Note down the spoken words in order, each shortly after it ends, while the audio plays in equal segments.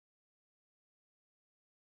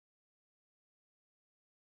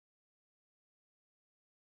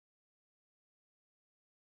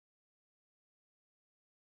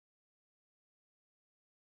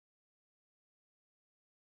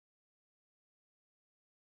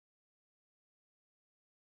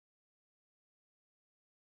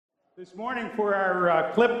This morning for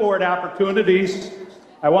our clipboard opportunities,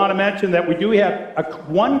 I want to mention that we do have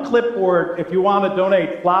one clipboard if you want to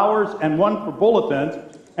donate flowers and one for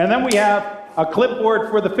bulletins. And then we have a clipboard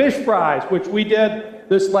for the fish fries, which we did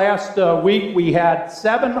this last week. We had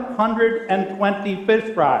 720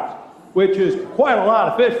 fish fries, which is quite a lot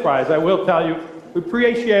of fish fries, I will tell you. We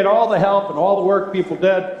appreciate all the help and all the work people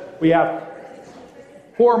did. We have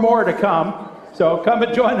 4 more to come. So come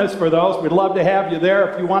and join us for those. We'd love to have you there.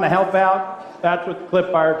 If you want to help out, that's what the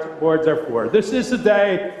clipboards are for. This is the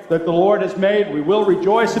day that the Lord has made. We will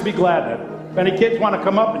rejoice and be glad in it. If any kids want to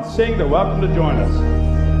come up and sing, they're welcome to join us.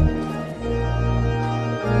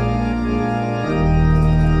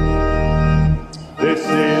 This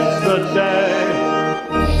is the day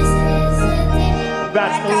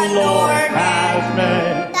that the Lord has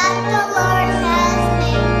made.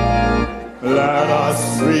 Let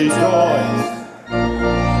us rejoice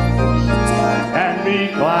and be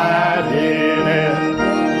glad in it.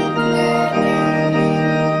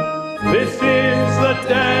 This is the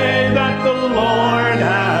day that the Lord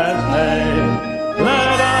has made.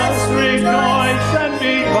 Let us rejoice and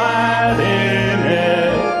be glad in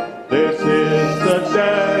it. This is the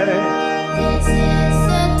day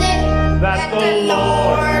that the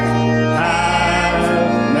Lord has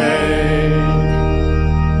made.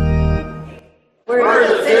 We're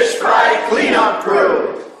the Fish Fry Cleanup Crew.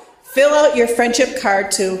 Fill out your friendship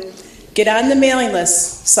card to get on the mailing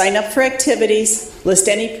list, sign up for activities, list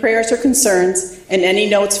any prayers or concerns, and any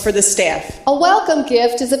notes for the staff. A welcome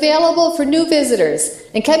gift is available for new visitors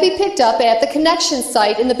and can be picked up at the connection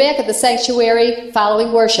site in the back of the sanctuary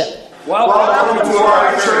following worship. Welcome to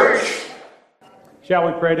our church. Shall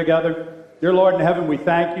we pray together? Dear Lord in heaven, we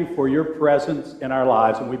thank you for your presence in our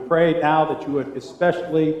lives, and we pray now that you would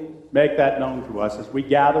especially make that known to us as we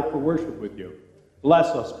gather for worship with you. Bless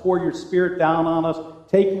us, pour your Spirit down on us,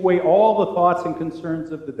 take away all the thoughts and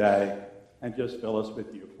concerns of the day, and just fill us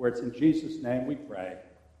with you. For it's in Jesus' name we pray.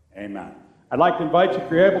 Amen. I'd like to invite you,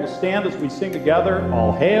 if you're able to stand as we sing together,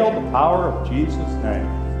 All Hail the Power of Jesus'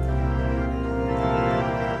 Name.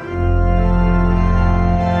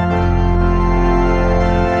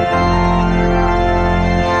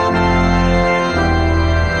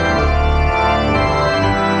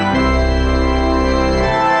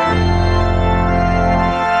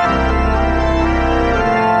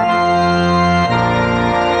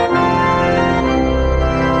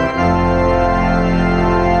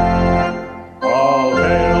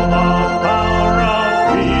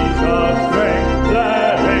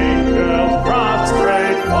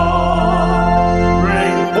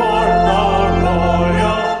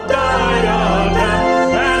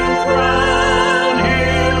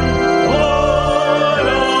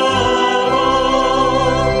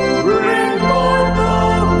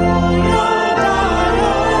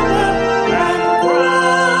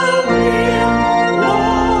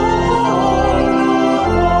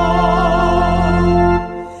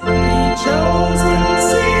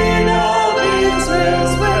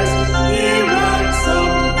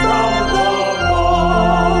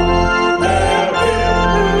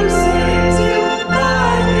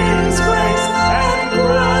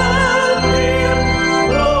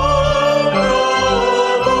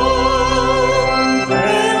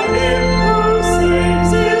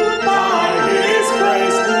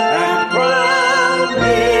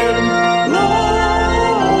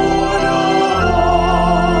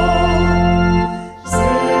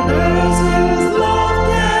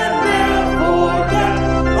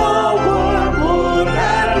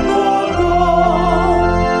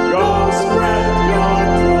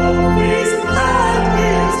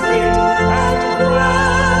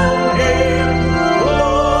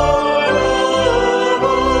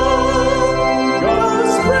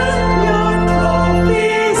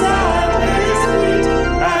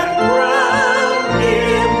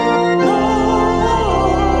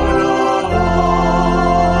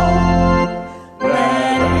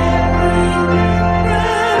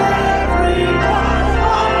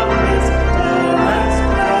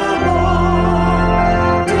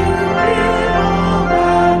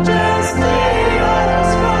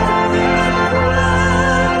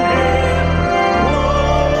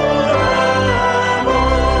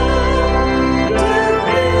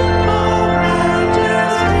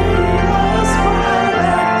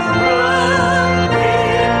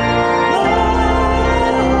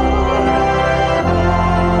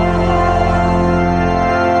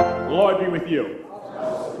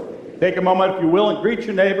 Take a moment, if you will, and greet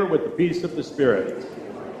your neighbor with the peace of the Spirit.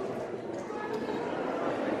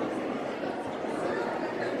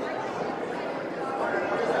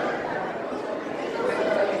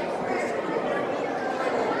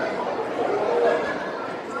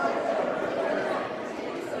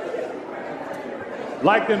 I'd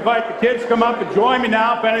like to invite the kids to come up and join me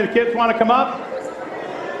now. If any of the kids want to come up.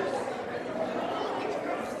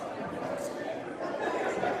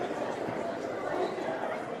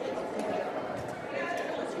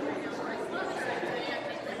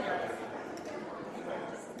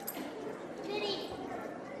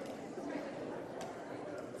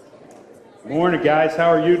 Morning, guys. How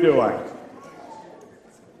are you doing?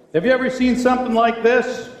 Have you ever seen something like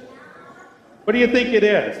this? What do you think it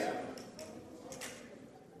is?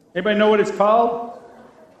 Anybody know what it's called?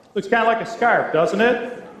 Looks kind of like a scarf, doesn't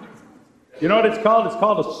it? You know what it's called? It's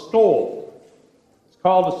called a stole. It's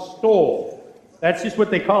called a stole. That's just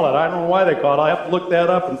what they call it. I don't know why they call it. I have to look that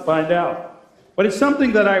up and find out. But it's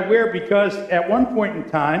something that I wear because at one point in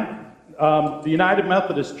time, the United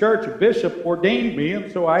Methodist Church, a bishop, ordained me,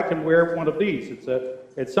 and so I can wear one of these.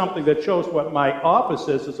 It's something that shows what my office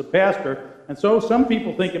is as a pastor, and so some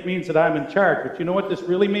people think it means that I'm in charge. But you know what this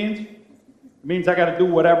really means? It means I got to do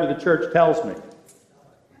whatever the church tells me. It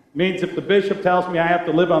means if the bishop tells me I have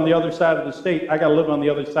to live on the other side of the state, I got to live on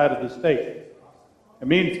the other side of the state. It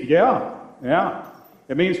means, yeah.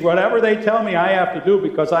 It means whatever they tell me I have to do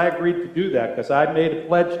because I agreed to do that, because I made a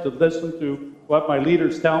pledge to listen to what my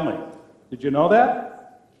leaders tell me. Did you know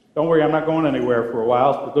that? Don't worry, I'm not going anywhere for a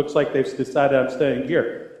while. It looks like they've decided I'm staying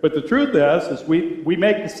here. But the truth is we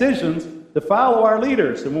make decisions to follow our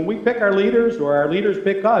leaders. And when we pick our leaders or our leaders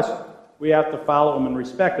pick us, we have to follow them and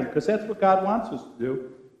respect them, because that's what God wants us to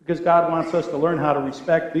do. Because God wants us to learn how to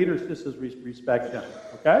respect leaders just as we respect them.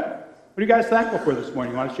 Okay? What are you guys thankful for this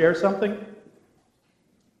morning? You want to share something?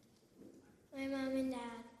 My mom and dad.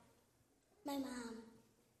 My mom.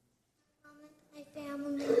 My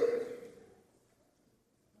family.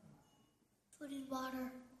 Food and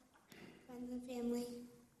water. Friends and family.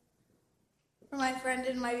 For my friend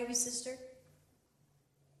and my baby sister.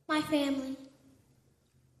 My family.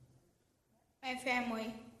 My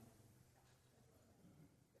family.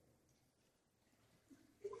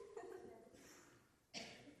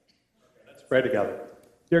 Let's pray together.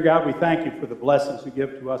 Dear God, we thank you for the blessings you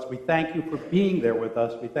give to us. We thank you for being there with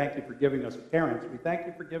us. We thank you for giving us parents. We thank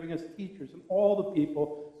you for giving us teachers and all the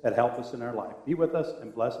people that help us in our life. Be with us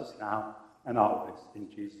and bless us now and always. In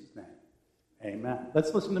Jesus' name, amen.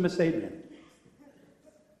 Let's listen to Miss Adrian.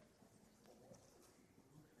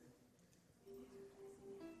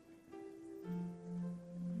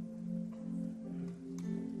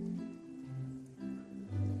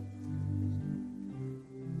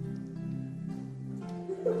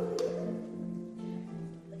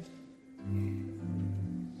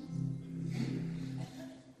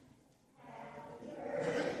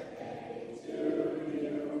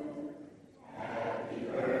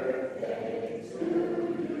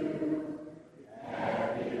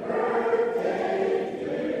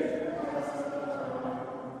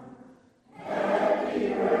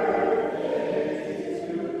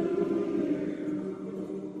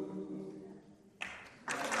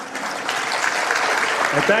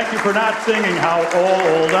 Thank you for not singing, "How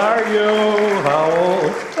old are you? How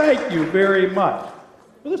old?" Thank you very much.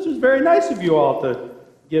 Well, this was very nice of you all to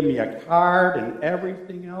give me a card and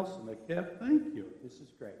everything else and a gift. Thank you. This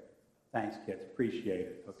is great. Thanks, kids. Appreciate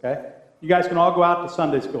it, okay? You guys can all go out to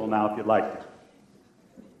Sunday school now if you'd like to.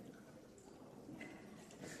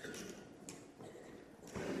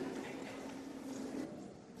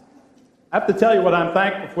 I have to tell you what I'm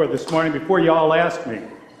thankful for this morning before you all ask me.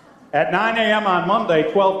 At 9 a.m. on Monday,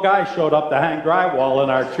 12 guys showed up to hang drywall in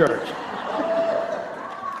our church.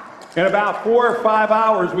 In about 4 or 5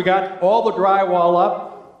 hours, we got all the drywall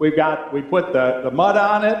up. We put the mud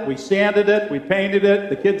on it, we sanded it, we painted it.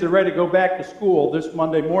 The kids are ready to go back to school this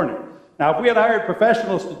Monday morning. Now, if we had hired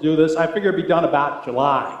professionals to do this, I figure it'd be done about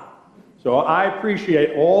July. So I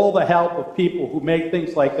appreciate all the help of people who make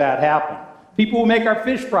things like that happen. People who make our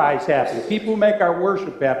fish fries happen. People who make our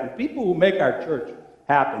worship happen. People who make our church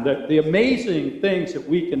happen. The amazing things that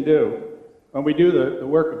we can do when we do the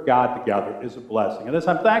work of God together is a blessing. And as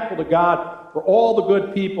I'm thankful to God for all the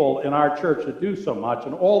good people in our church that do so much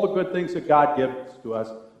and all the good things that God gives to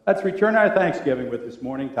us, let's return our thanksgiving with this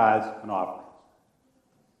morning tithes and offerings.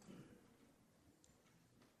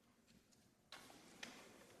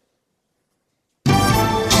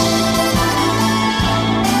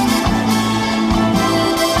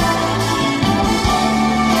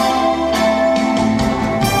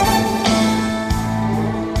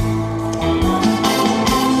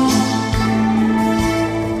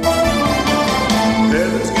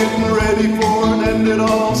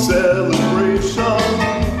 Celebration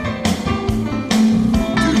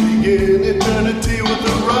to begin it.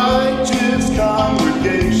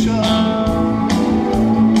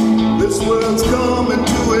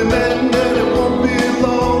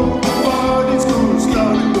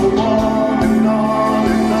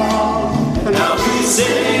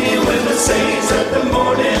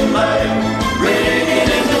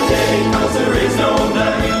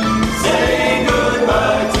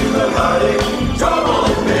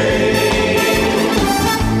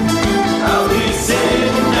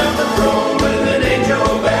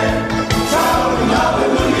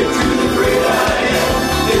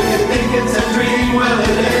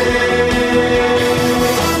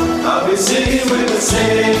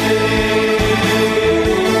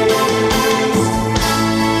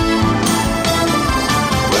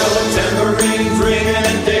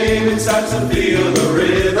 starts to feel the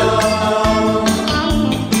rhythm.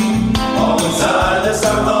 All inside us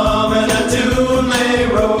are humming a tune they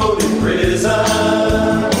wrote in prison.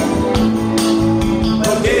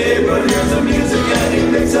 But Gabriel hears the music and he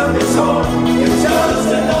picks up his horn. It's just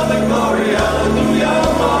another glory, hallelujah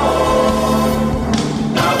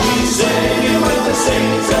morn. Now he's singing with the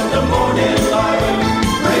saints at the morning light,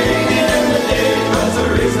 bringing in the day 'cause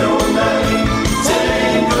there is no night,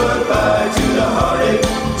 saying goodbye to the heartache,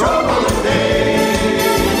 trouble and pain.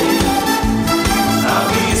 Now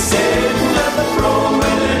he's sitting at the throne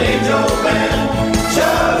with an angel band,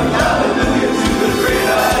 shouting hallelujah to the great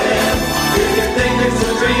I am. If you think it's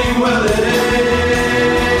a dream, well it ain't.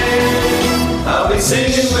 I'll be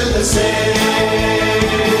singing with the saints.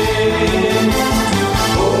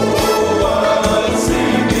 Oh, what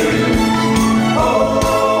singing, oh,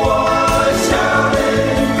 what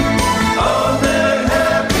shouting on that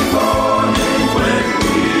happy morning when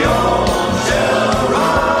we all shall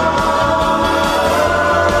rise.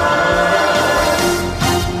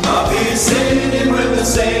 I'll be singing with the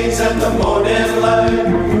saints at the morning light,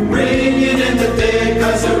 bringing in the day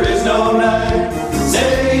 'cause there is no night,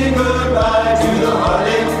 saying goodbye to the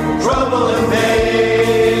heartache, trouble and pain.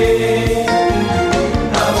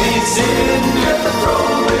 I'll be sitting at the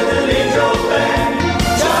throne with an angel band,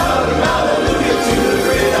 shouting hallelujah to the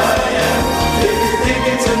great I am. If you think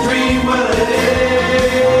it's a dream, well it is.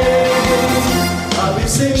 I'll be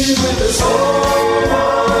singing with the soul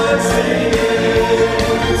one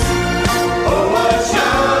saints. Oh, what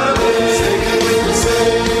shouting, singing with the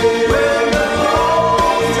saints. When the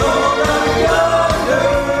roll's all like yonder,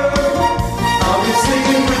 I'll be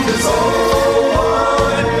singing with the soul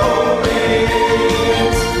one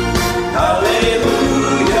glorious.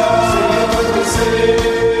 Hallelujah, singing with the saints.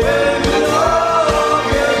 When we all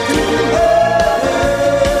get to heaven,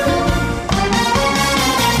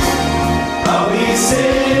 I'll be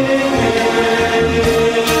singing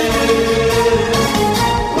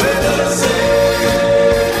with the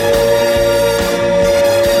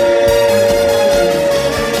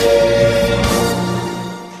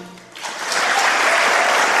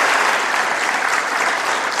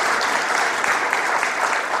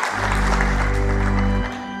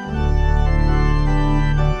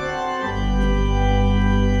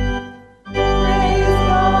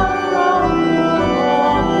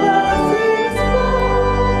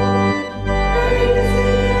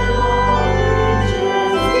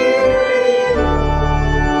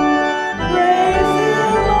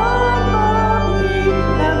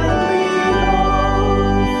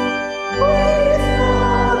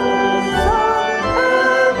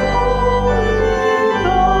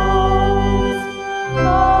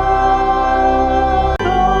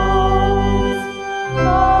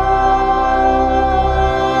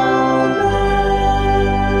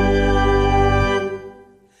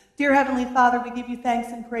Dear Heavenly Father, we give you thanks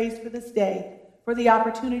and praise for this day, for the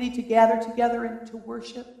opportunity to gather together and to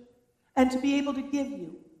worship, and to be able to give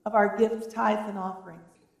you of our gifts, tithes, and offerings.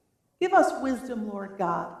 Give us wisdom, Lord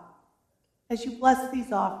God, as you bless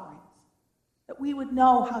these offerings, that we would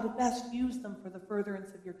know how to best use them for the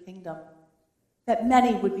furtherance of your kingdom, that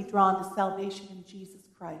many would be drawn to salvation in Jesus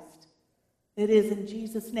Christ. It is in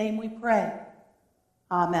Jesus' name we pray.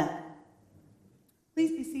 Amen.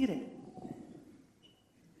 Please be seated.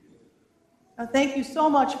 Thank you so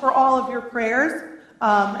much for all of your prayers.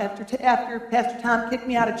 After Pastor Tom kicked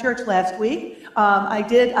me out of church last week, I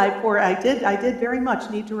did very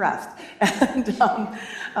much need to rest and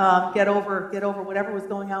get over whatever was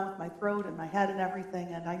going on with my throat and my head and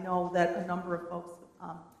everything. And I know that a number of folks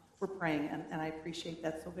were praying, and I appreciate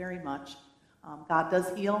that so very much. God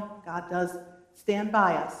does heal. God does stand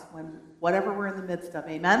by us when whatever we're in the midst of.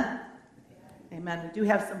 Amen. Amen. We do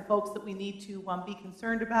have some folks that we need to be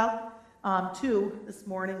concerned about. Too, this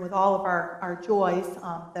morning, with all of our joys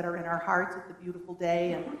that are in our hearts with the beautiful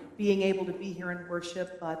day and being able to be here and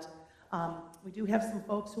worship. But we do have some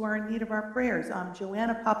folks who are in need of our prayers.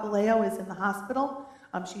 Joanna Papaleo is in the hospital.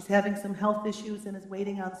 She's having some health issues and is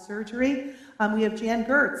waiting on surgery. We have Jan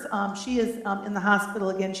Gertz. She is in the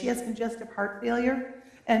hospital again. She has congestive heart failure,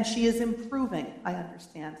 and she is improving, I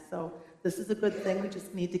understand. So this is a good thing. We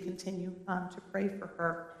just need to continue to pray for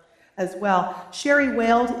her as well. Sherry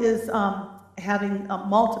Wald is having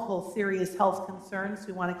multiple serious health concerns.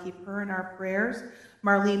 We want to keep her in our prayers.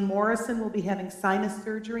 Marlene Morrison will be having sinus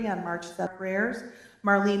surgery on March 7th.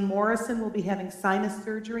 Marlene Morrison will be having sinus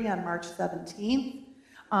surgery on March 17th.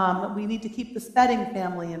 We need to keep the Spedding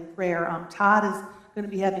family in prayer. Todd is going to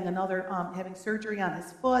be having having surgery on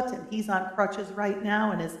his foot, and he's on crutches right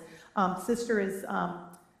now, and his sister is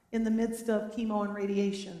in the midst of chemo and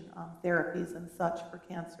radiation therapies and such for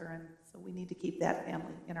cancer, and so we need to keep that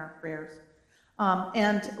family in our prayers.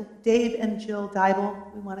 And Dave and Jill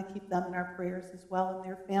Dybel, we want to keep them in our prayers as well, and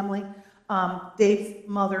their family. Dave's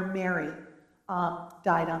mother, Mary,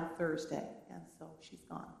 died on Thursday, and so she's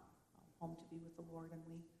gone home to be with the Lord, and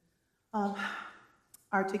we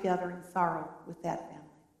are together in sorrow with that family.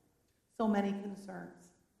 So many concerns.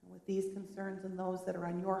 And with these concerns and those that are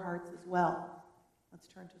on your hearts as well, let's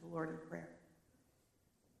turn to the Lord in prayer.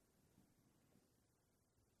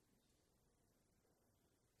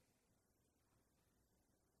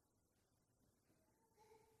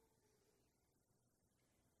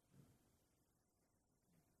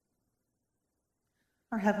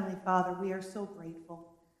 Our Heavenly Father, we are so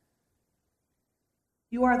grateful.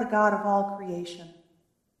 You are the God of all creation,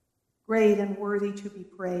 great and worthy to be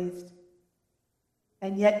praised,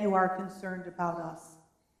 and yet you are concerned about us.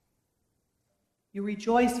 You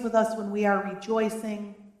rejoice with us when we are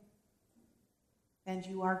rejoicing, and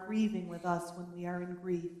you are grieving with us when we are in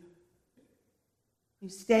grief. You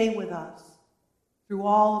stay with us through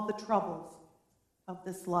all of the troubles of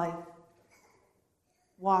this life.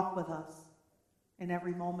 Walk with us in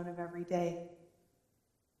every moment of every day.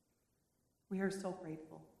 We are so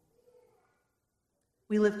grateful.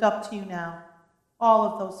 We lift up to you now all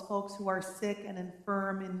of those folks who are sick and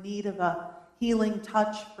infirm, in need of a healing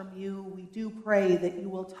touch from you. We do pray that you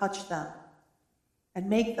will touch them and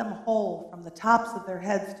make them whole from the tops of their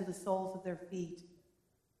heads to the soles of their feet,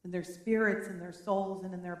 in their spirits, in their souls,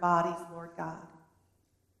 and in their bodies, Lord God.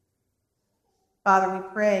 Father,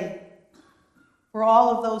 we pray for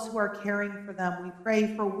all of those who are caring for them. We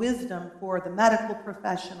pray for wisdom for the medical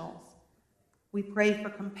professionals. We pray for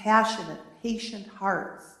compassionate, patient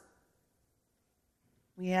hearts.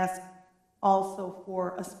 We ask also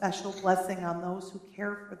for a special blessing on those who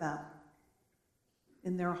care for them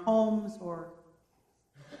in their homes or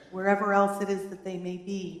wherever else it is that they may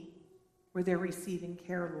be, where they're receiving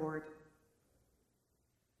care, Lord.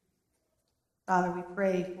 Father, we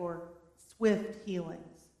pray for swift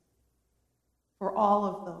healings for all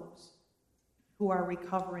of those who are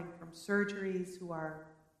recovering from surgeries, who are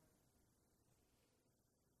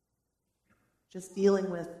just dealing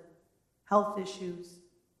with health issues,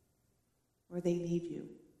 where they need you.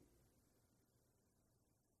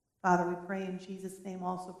 Father, we pray in Jesus' name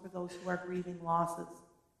also for those who are grieving losses.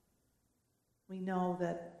 We know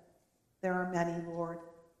that there are many, Lord.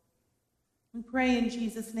 We pray in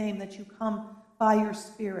Jesus' name that you come by your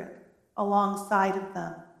Spirit alongside of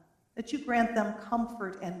them, that you grant them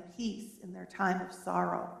comfort and peace in their time of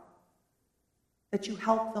sorrow, that you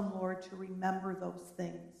help them, Lord, to remember those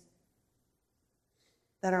things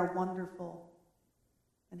that are wonderful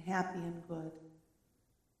and happy and good.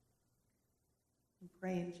 We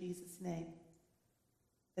pray in Jesus' name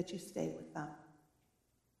that you stay with them.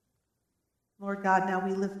 Lord God, now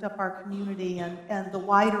we lift up our community and the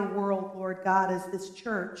wider world, Lord God, as this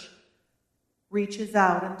church reaches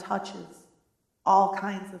out and touches all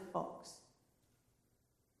kinds of folks.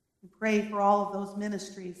 We pray for all of those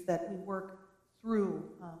ministries that we work through,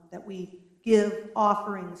 that we give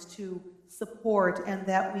offerings to support, and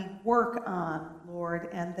that we work on, Lord,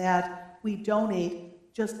 and that we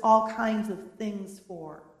donate just all kinds of things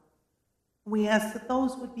for. We ask that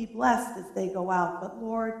those would be blessed as they go out. But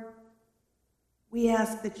Lord, we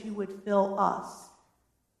ask that you would fill us,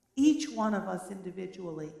 each one of us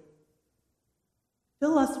individually.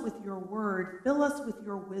 Fill us with your word. Fill us with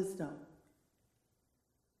your wisdom.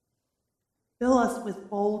 Fill us with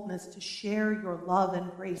boldness to share your love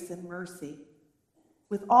and grace and mercy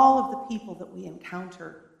with all of the people that we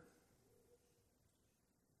encounter.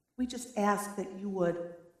 We just ask that you would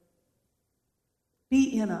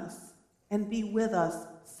be in us and be with us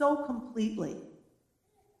so completely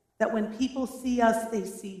that when people see us, they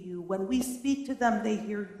see you. When we speak to them, they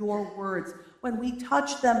hear your words. When we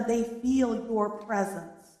touch them, they feel your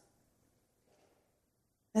presence.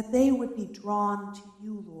 That they would be drawn to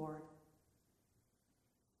you, Lord.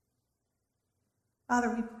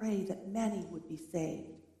 Father, we pray that many would be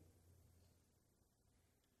saved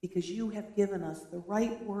because you have given us the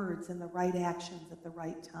right words and the right actions at the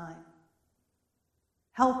right time.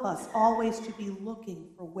 Help us always to be looking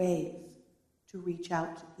for ways to reach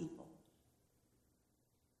out to people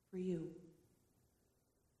for you.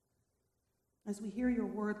 As we hear your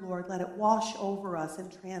word, Lord, let it wash over us and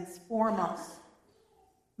transform us,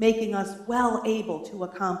 making us well able to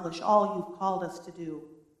accomplish all you've called us to do.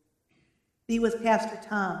 Be with Pastor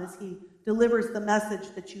Tom as he delivers the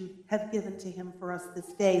message that you have given to him for us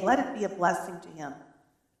this day. Let it be a blessing to him.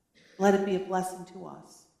 Let it be a blessing to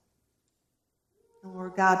us. And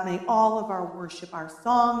Lord God, may all of our worship, our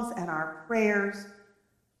songs and our prayers,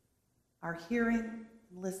 our hearing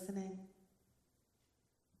and listening,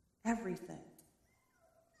 everything,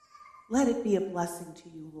 let it be a blessing to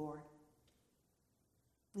you, Lord.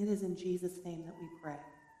 It is in Jesus' name that we pray.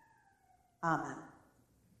 Amen.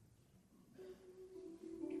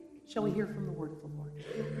 Shall we hear from the word of the Lord?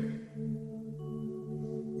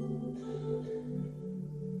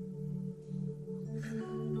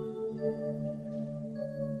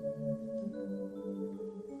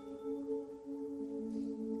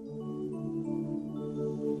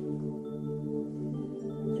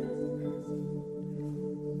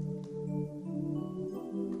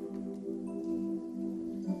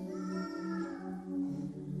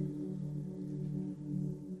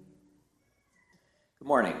 Good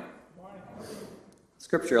morning.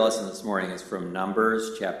 Scripture lesson this morning is from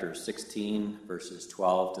Numbers chapter 16, verses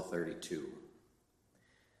 12 to 32.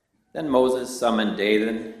 Then Moses summoned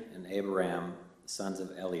Dathan and Abiram, the sons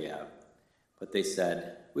of Eliab, but they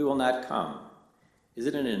said, "We will not come.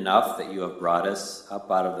 Isn't it enough that you have brought us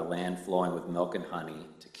up out of the land flowing with milk and honey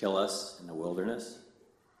to kill us in the wilderness?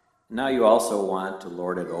 And now you also want to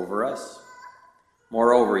lord it over us?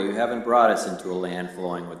 Moreover, you haven't brought us into a land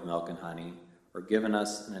flowing with milk and honey, or given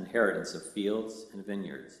us an inheritance of fields and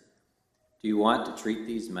vineyards. Do you want to treat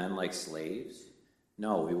these men like slaves?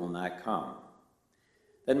 No, we will not come."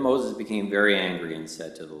 Then Moses became very angry and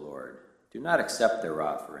said to the Lord, "Do not accept their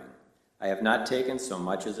offering. I have not taken so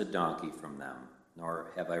much as a donkey from them,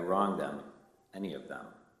 nor have I wronged them, any of them."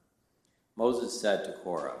 Moses said to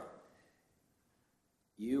Korah,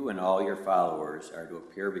 "You and all your followers are to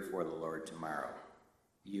appear before the Lord tomorrow,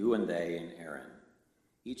 you and they and Aaron.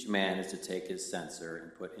 Each man is to take his censer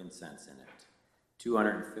and put incense in it,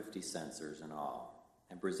 250 censers in all,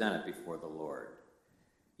 and present it before the Lord.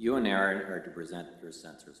 You and Aaron are to present your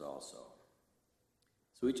censers also."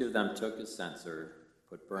 So each of them took his censer,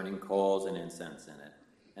 put burning coals and incense in it,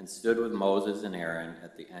 and stood with Moses and Aaron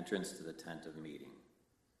at the entrance to the tent of meeting.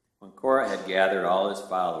 When Korah had gathered all his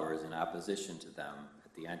followers in opposition to them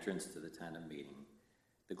at the entrance to the tent of meeting,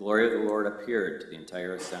 the glory of the Lord appeared to the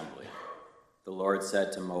entire assembly. The Lord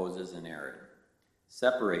said to Moses and Aaron,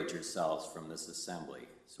 "Separate yourselves from this assembly,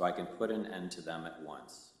 so I can put an end to them at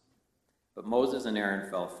once." But Moses and Aaron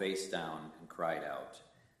fell face down and cried out,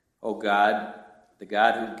 "O God, the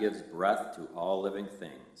God who gives breath to all living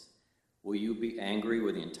things, will you be angry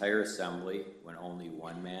with the entire assembly when only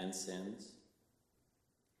one man sins?"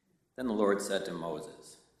 Then the Lord said to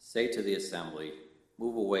Moses, "Say to the assembly,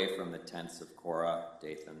 move away from the tents of Korah,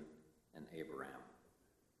 Dathan, and Abiram."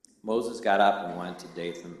 Moses got up and went to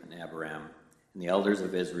Dathan and Abiram, and the elders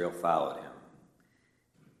of Israel followed him.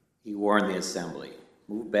 He warned the assembly,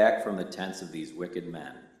 "Move back from the tents of these wicked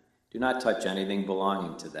men. Do not touch anything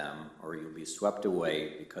belonging to them, or you'll be swept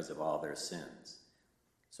away because of all their sins."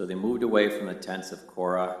 So they moved away from the tents of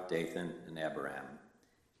Korah, Dathan, and Abiram.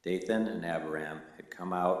 Dathan and Abiram had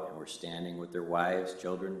come out and were standing with their wives,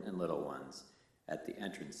 children, and little ones at the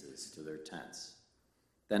entrances to their tents.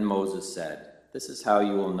 Then Moses said, "This is how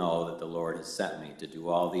you will know that the Lord has sent me to do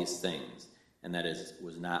all these things, and that it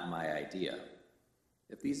was not my idea.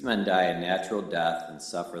 If these men die a natural death and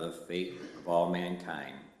suffer the fate of all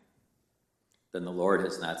mankind, then the Lord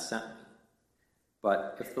has not sent me.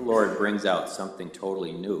 But if the Lord brings out something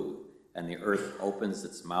totally new, and the earth opens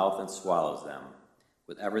its mouth and swallows them,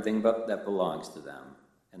 with everything that belongs to them,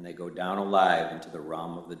 and they go down alive into the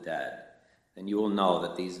realm of the dead, then you will know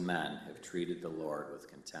that these men have treated the Lord with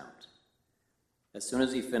contempt." As soon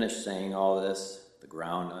as he finished saying all this, the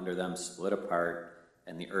ground under them split apart,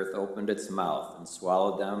 and the earth opened its mouth and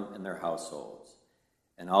swallowed them and their households,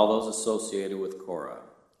 and all those associated with Korah,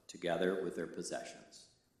 together with their possessions.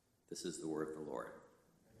 This is the word of the Lord.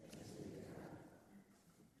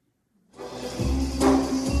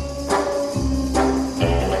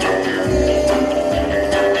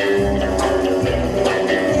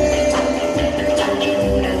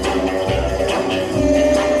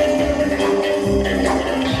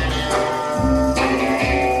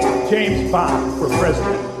 James Bond for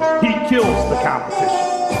president. He kills the competition.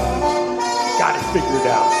 Got it figured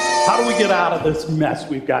out. How do we get out of this mess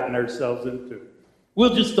we've gotten ourselves into?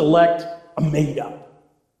 We'll just elect a made-up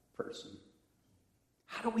person.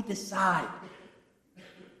 How do we decide?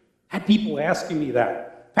 Had people asking me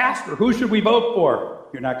that. "Pastor, who should we vote for?"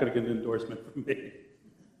 You're not going to get an endorsement from me.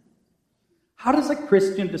 How does a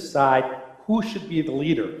Christian decide who should be the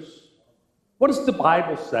leaders? What does the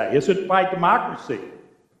Bible say? Is it by democracy?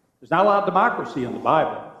 There's not a lot of democracy in the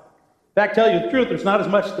Bible. In fact, tell you the truth, there's not as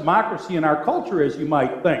much democracy in our culture as you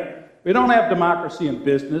might think. We don't have democracy in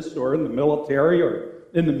business or in the military or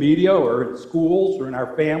in the media or in schools or in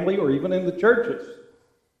our family or even in the churches.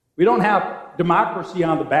 We don't have democracy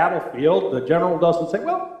on the battlefield. The general doesn't say,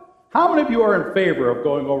 well, how many of you are in favor of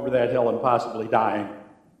going over that hill and possibly dying?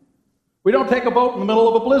 We don't take a vote in the middle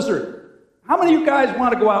of a blizzard. How many of you guys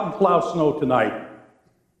want to go out and plow snow tonight?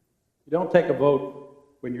 You don't take a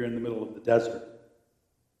vote when you're in the middle of the desert.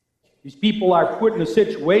 These people are put in a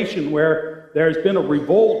situation where there's been a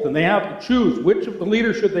revolt and they have to choose which of the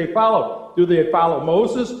leaders should they follow. Do they follow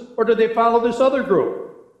Moses or do they follow this other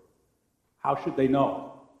group? How should they know?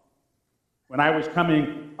 When I was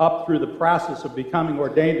coming up through the process of becoming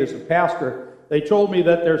ordained as a pastor, they told me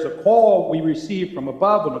that there's a call we receive from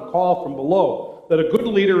above and a call from below. That a good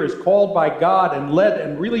leader is called by God and led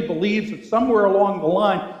and really believes that somewhere along the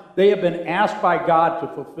line they have been asked by God to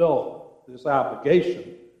fulfill this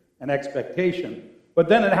obligation and expectation. But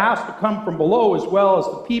then it has to come from below as well as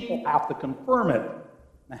the people have to confirm it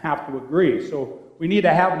and have to agree. So we need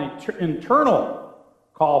to have an internal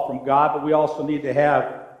call from God, but we also need to have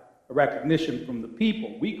a recognition from the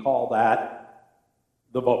people. We call that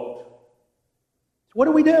the vote. So what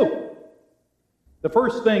do? The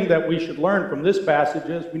first thing that we should learn from this passage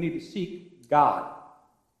is we need to seek God.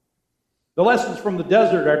 The lessons from the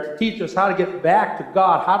desert are to teach us how to get back to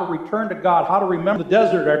God, how to return to God, how to remember. The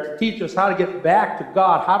desert are to teach us how to get back to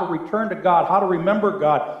God, how to return to God, how to remember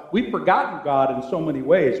God. We've forgotten God in so many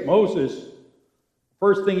ways. Moses,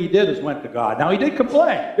 first thing he did is went to God. Now, he did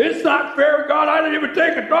complain. It's not fair, God. I didn't even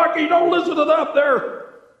take a donkey. Don't listen to that up there.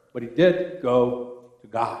 But he did go to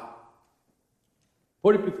God.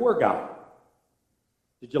 Put it before God.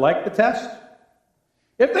 Did you like the test?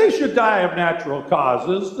 If they should die of natural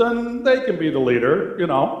causes, then they can be the leader,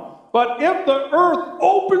 But if the earth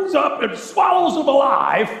opens up and swallows them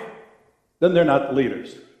alive, then they're not the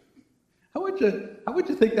leaders. How would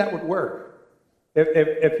you think that would work?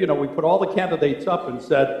 If we put all the candidates up and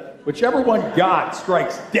said, whichever one God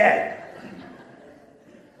strikes dead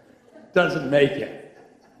doesn't make it.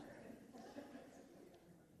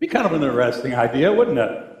 Be kind of an interesting idea, wouldn't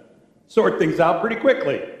it? Sort things out pretty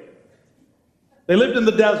quickly. They lived in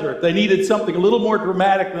the desert. They needed something a little more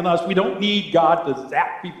dramatic than us. We don't need God to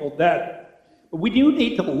zap people dead. But we do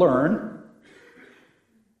need to learn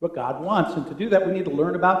what God wants. And to do that, we need to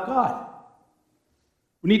learn about God.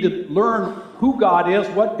 We need to learn who God is,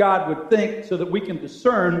 what God would think, so that we can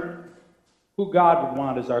discern who God would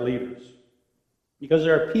want as our leaders. Because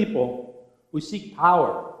there are people who seek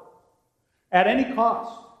power at any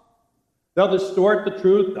cost. They'll distort the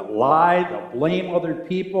truth, they'll lie, they'll blame other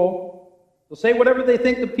people. They'll say whatever they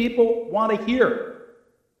think the people want to hear.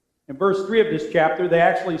 In verse 3 of this chapter, they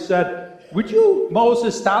actually said, would you,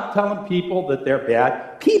 Moses, stop telling people that they're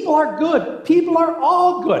bad? People are good. People are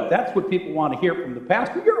all good. That's what people want to hear from the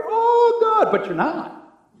pastor. You're all good, but you're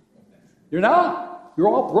not. You're not. You're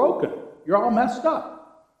all broken. You're all messed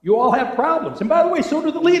up. You all have problems. And by the way, so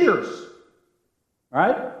do the leaders.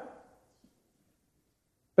 Right?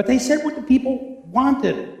 But they said what the people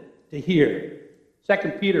wanted to hear. 2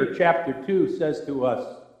 Peter chapter 2 says to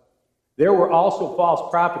us, there were also false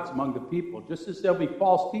prophets among the people, just as there'll be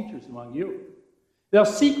false teachers among you. They'll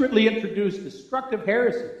secretly introduce destructive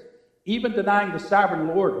heresies, even denying the sovereign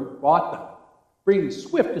Lord who bought them, bringing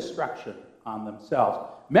swift destruction on themselves.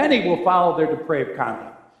 Many will follow their depraved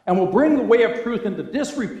conduct and will bring the way of truth into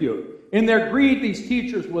disrepute. In their greed, these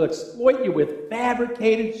teachers will exploit you with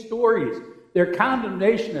fabricated stories. Their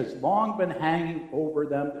condemnation has long been hanging over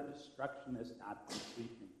them. Their destruction has not been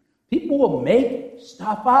sweeping. People will make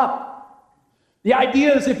stuff up. The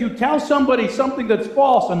idea is if you tell somebody something that's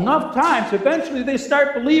false enough times, eventually they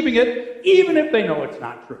start believing it, even if they know it's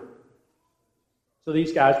not true. So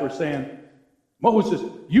these guys were saying, Moses,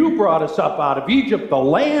 you brought us up out of Egypt, the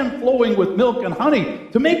land flowing with milk and honey,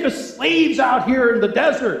 to make us slaves out here in the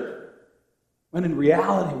desert. When in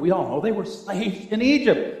reality, we all know they were slaves in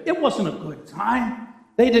Egypt. It wasn't a good time.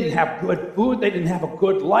 They didn't have good food. They didn't have a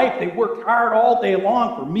good life. They worked hard all day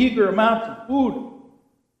long for meager amounts of food.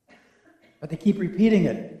 But they keep repeating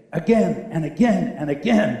it again and again and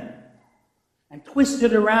again and twist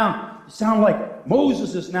it around to sound like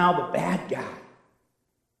Moses is now the bad guy.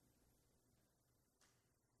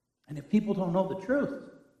 And if people don't know the truth,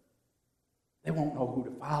 they won't know who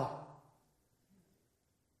to follow.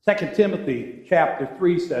 2 Timothy chapter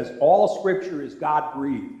 3 says, all scripture is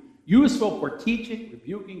God-breathed, useful for teaching,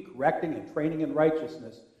 rebuking, correcting, and training in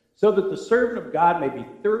righteousness, so that the servant of God may be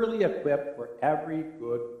thoroughly equipped for every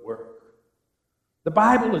good work. The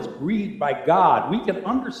Bible is breathed by God. We can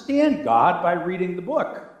understand God by reading the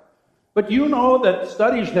book. But you know that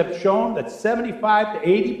studies have shown that 75 to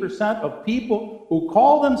 80% of people who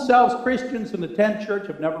call themselves Christians and attend church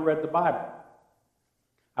have never read the Bible.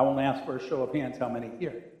 I won't ask for a show of hands how many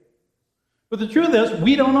here. But the truth is,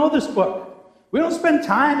 we don't know this book. We don't spend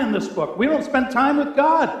time in this book. We don't spend time with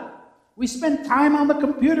God. We spend time on the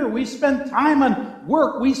computer. We spend time on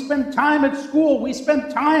work. We spend time at school. We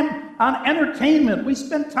spend time on entertainment. We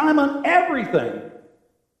spend time on everything,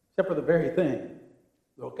 except for the very thing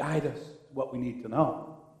that will guide us to what we need to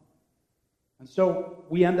know. And so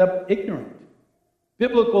we end up ignorant.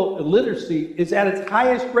 Biblical illiteracy is at its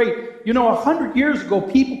highest rate. 100 years ago,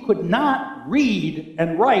 people could not read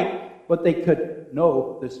and write, but they could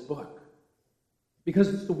know this book. Because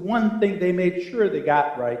it's the one thing they made sure they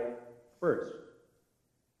got right first.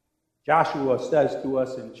 Joshua says to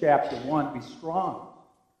us in chapter 1, be strong,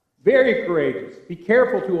 very courageous, be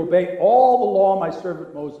careful to obey all the law my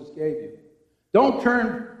servant Moses gave you. Don't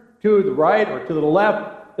turn to the right or to the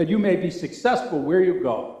left, that you may be successful where you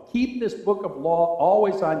go. Keep this book of law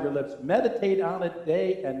always on your lips. Meditate on it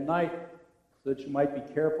day and night, so that you might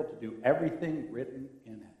be careful to do everything written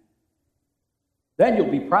in it. Then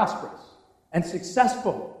you'll be prosperous and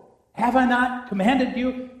successful. Have I not commanded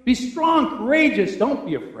you? Be strong, courageous. Don't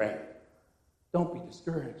be afraid. Don't be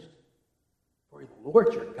discouraged. For the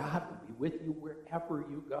Lord your God will be with you wherever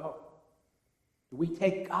you go. Do we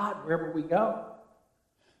take God wherever we go?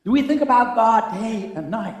 Do we think about God day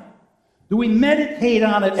and night? Do we meditate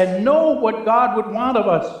on it and know what God would want of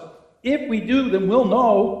us? If we do, then we'll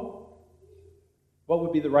know what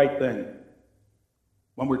would be the right thing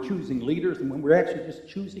when we're choosing leaders and when we're actually just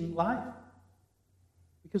choosing life.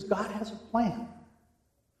 Because God has a plan.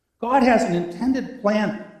 God has an intended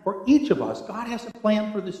plan for each of us. God has a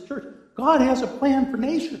plan for this church. God has a plan for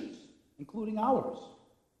nations, including ours,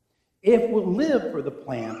 if we'll live for the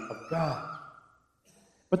plan of God.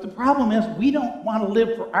 But the problem is we don't want to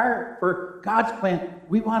live for God's plan.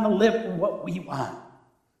 We want to live for what we want.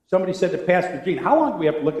 Somebody said to Pastor Gene, how long do we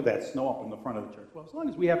have to look at that snow up in the front of the church? Well, as long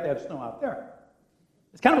as we have to have snow out there.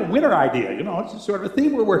 It's kind of a winter idea, it's just sort of a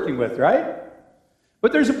theme we're working with, right?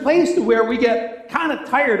 But there's a place to where we get kind of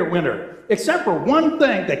tired of winter, except for one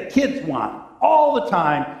thing that kids want all the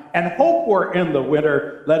time and hope for in the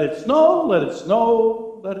winter. Let it snow, let it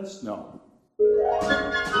snow, let it snow.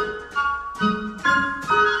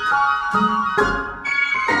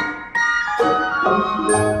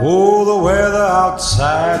 Oh, the weather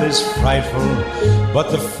outside is frightful, but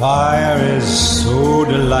the fire is so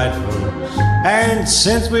delightful. And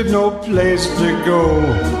since we've no place to go,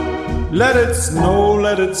 let it snow,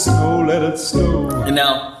 let it snow, let it snow. And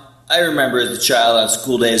now, I remember as a child on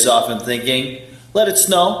school days often thinking, let it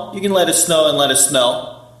snow, you can let it snow and let it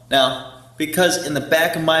snow. Now, because in the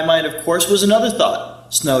back of my mind, of course, was another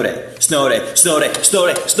thought. Snow day, snow day, snow day, snow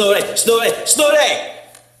day, snow day, snow day, snow day!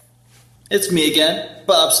 It's me again,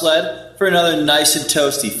 Bob Sled, for another nice and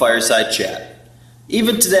toasty fireside chat.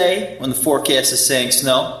 Even today, when the forecast is saying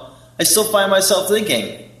snow, I still find myself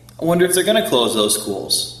thinking, I wonder if they're going to close those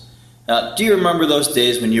schools. Now, do you remember those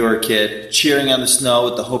days when you were a kid, cheering on the snow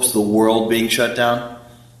with the hopes of the world being shut down?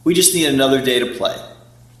 We just need another day to play.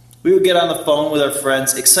 We would get on the phone with our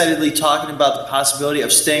friends, excitedly talking about the possibility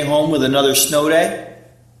of staying home with another snow day.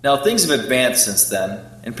 Now, things have advanced since then,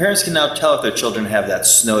 and parents can now tell if their children have that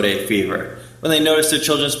snow day fever when they notice their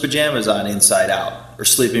children's pajamas on inside out, or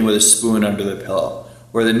sleeping with a spoon under their pillow,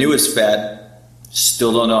 or the newest fad,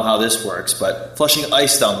 still don't know how this works, but flushing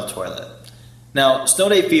ice down the toilet. Now, snow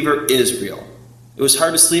day fever is real. It was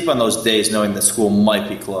hard to sleep on those days knowing that school might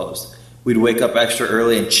be closed. We'd wake up extra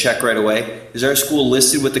early and check right away, is our school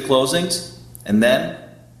listed with the closings? And then,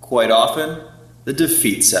 quite often, the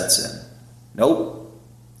defeat sets in. Nope,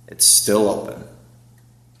 it's still open.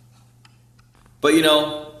 But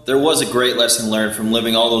there was a great lesson learned from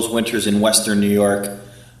living all those winters in western New York.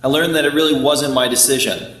 I learned that it really wasn't my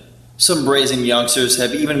decision. Some brazen youngsters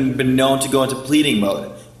have even been known to go into pleading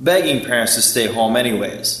mode, begging parents to stay home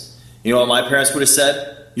anyways. You know what my parents would have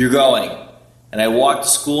said? You're going. And I walked to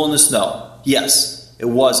school in the snow. Yes, it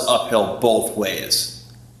was uphill both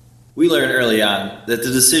ways. We learned early on that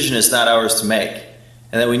the decision is not ours to make,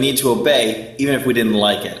 and that we need to obey even if we didn't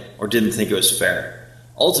like it or didn't think it was fair.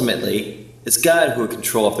 Ultimately, it's God who would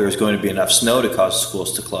control if there was going to be enough snow to cause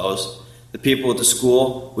schools to close. The people at the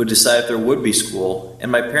school would decide if there would be school,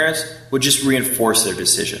 and my parents would just reinforce their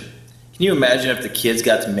decision. Can you imagine if the kids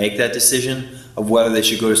got to make that decision of whether they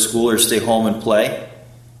should go to school or stay home and play?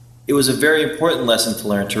 It was a very important lesson to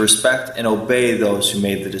learn to respect and obey those who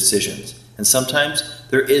made the decisions. And sometimes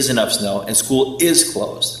there is enough snow and school is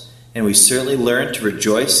closed, and we certainly learn to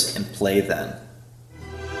rejoice and play then.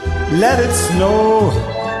 Let it snow,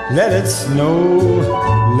 let it snow,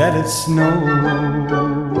 let it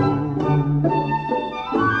snow. Thank you.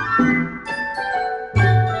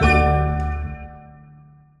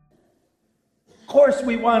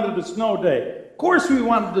 we wanted a snow day. Of course we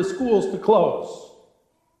wanted the schools to close.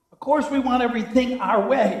 Of course we want everything our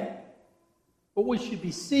way. What we should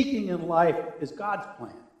be seeking in life is God's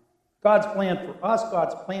plan. God's plan for us,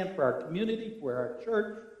 God's plan for our community, for our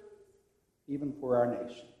church, even for our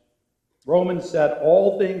nation. Romans said,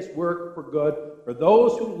 all things work for good for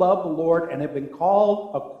those who love the Lord and have been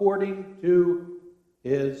called according to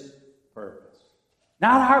his purpose.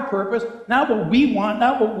 Not our purpose, not what we want,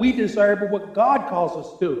 not what we desire, but what God calls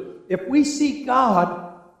us to. If we seek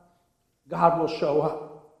God, God will show up.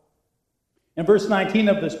 In verse 19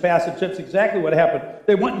 of this passage, that's exactly what happened.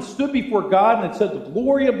 They went and stood before God, and it said the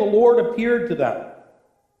glory of the Lord appeared to them.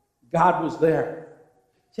 God was there.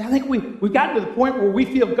 See, I think we've gotten to the point where we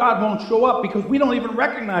feel God won't show up because we don't even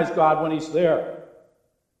recognize God when he's there.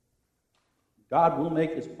 God will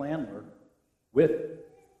make his plan work with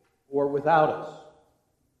or without us.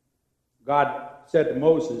 God said to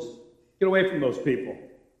Moses, get away from those people.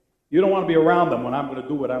 You don't want to be around them when I'm going to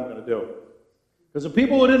do what I'm going to do. Because the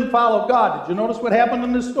people who didn't follow God, did you notice what happened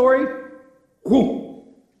in this story? Whew,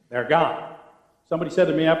 they're gone. Somebody said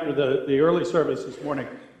to me after the early service this morning,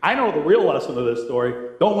 I know the real lesson of this story.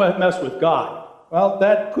 Don't mess with God. Well,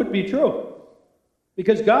 that could be true.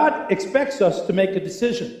 Because God expects us to make a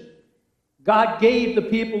decision. God gave the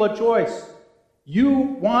people a choice. You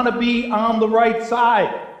want to be on the right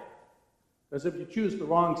side. Because if you choose the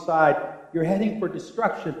wrong side, you're heading for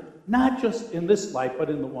destruction, not just in this life, but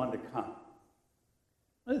in the one to come.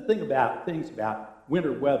 Another thing about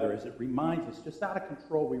winter weather is it reminds us just how out of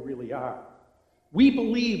control we really are. We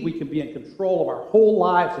believe we can be in control of our whole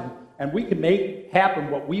lives and we can make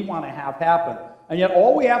happen what we want to have happen. And yet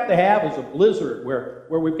all we have to have is a blizzard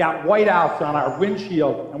where we've got whiteouts on our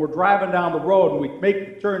windshield and we're driving down the road and we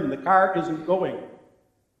make the turn and the car isn't going.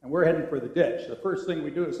 And we're heading for the ditch. The first thing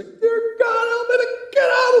we do is say, dear God, help me to get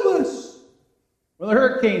out of this. When the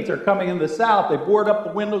hurricanes are coming in the south, they board up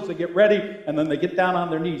the windows, they get ready, and then they get down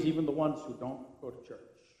on their knees, even the ones who don't go to church.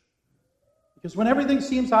 Because when everything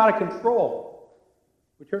seems out of control,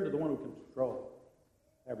 we turn to the one who can control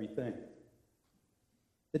everything.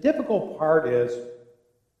 The difficult part is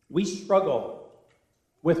we struggle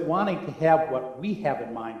with wanting to have what we have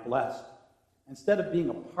in mind blessed instead of being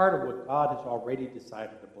a part of what God has already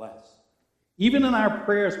decided to bless. Even in our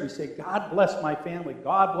prayers, we say, God bless my family,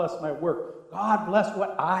 God bless my work, God bless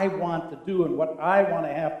what I want to do and what I want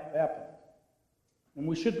to have happen. And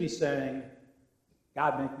we should be saying,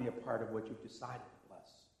 God, make me a part of what you've decided to bless.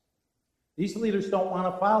 These leaders don't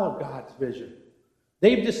want to follow God's vision.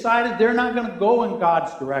 They've decided they're not going to go in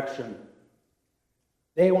God's direction.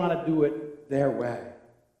 They want to do it their way.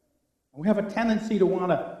 And we have a tendency to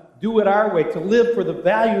want to do it our way, to live for the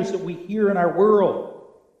values that we hear in our world.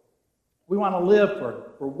 We want to live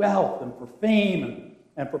for wealth and for fame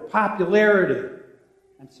and for popularity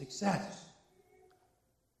and success.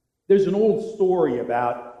 There's an old story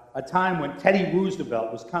about a time when Teddy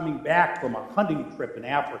Roosevelt was coming back from a hunting trip in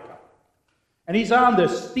Africa. And he's on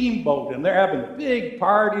this steamboat, and they're having big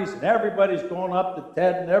parties, and everybody's going up to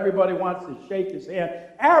Ted, and everybody wants to shake his hand.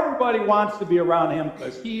 Everybody wants to be around him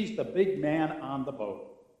because he's the big man on the boat.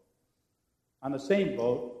 On the same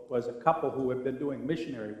boat was a couple who had been doing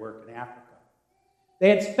missionary work in Africa. They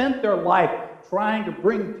had spent their life trying to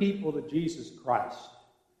bring people to Jesus Christ.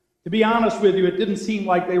 To be honest with you, it didn't seem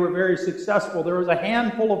like they were very successful. There was a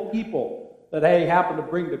handful of people that they happened to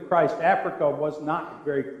bring to Christ. Africa was not a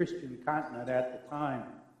very Christian continent at the time.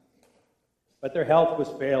 But their health was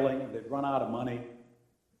failing, and they'd run out of money,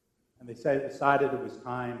 and they decided it was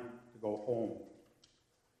time to go home.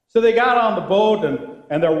 So they got on the boat,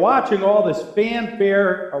 and they're watching all this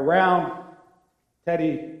fanfare around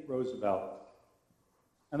Teddy Roosevelt.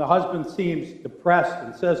 And the husband seems depressed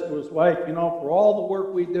and says to his wife, you know, for all the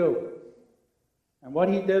work we do. And what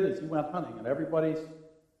he did is he went hunting,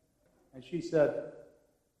 and she said,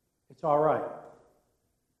 it's all right.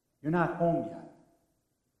 You're not home yet.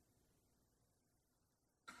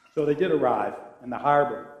 So they did arrive in the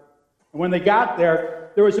harbor. And when they got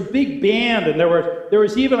there, there was a big band, and there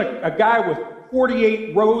was even a guy with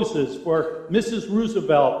 48 roses for Mrs.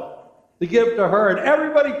 Roosevelt to give to her. And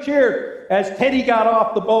everybody cheered as Teddy got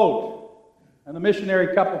off the boat. And the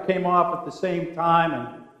missionary couple came off at the same time,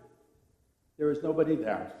 and there was nobody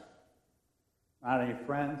there. Not any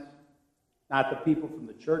friends, not the people from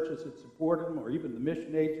the churches that supported him, or even the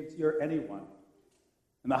mission agency, or anyone.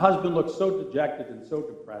 And the husband looked so dejected and so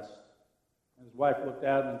depressed. And his wife looked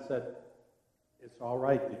at him and said, it's all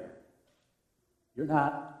right, dear. You're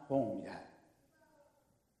not home yet.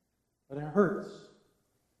 But it hurts.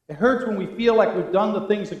 It hurts when we feel like we've done the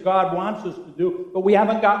things that God wants us to do, but we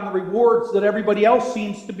haven't gotten the rewards that everybody else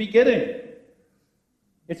seems to be getting.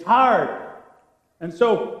 It's hard. And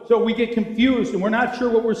so we get confused, and we're not sure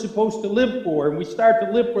what we're supposed to live for, and we start to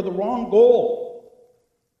live for the wrong goal.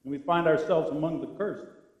 And we find ourselves among the cursed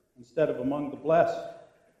instead of among the blessed.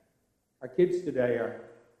 Our kids today are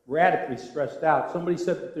radically stressed out. Somebody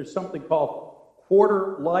said that there's something called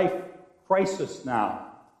quarter-life crisis now.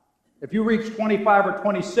 If you reach 25 or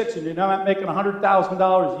 26 and you're not making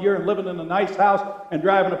 $100,000 a year and living in a nice house and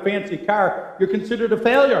driving a fancy car, you're considered a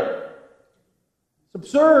failure. It's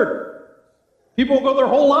absurd. People go their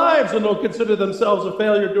whole lives and don't consider themselves a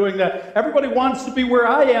failure doing that. Everybody wants to be where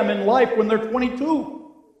I am in life when they're 22.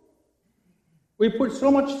 We put so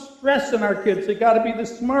much stress on our kids. They got to be the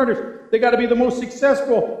smartest. They got to be the most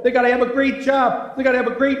successful. They got to have a great job. They got to have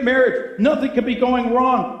a great marriage. Nothing can be going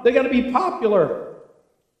wrong. They got to be popular.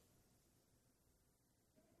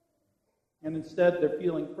 And instead, they're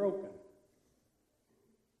feeling broken.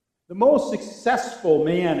 The most successful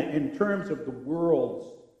man in terms of the world's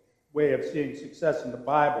way of seeing success in the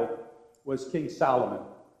Bible was King Solomon.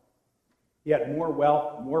 He had more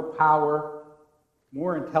wealth, more power,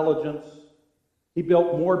 more intelligence. He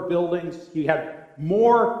built more buildings. He had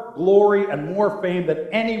more glory and more fame than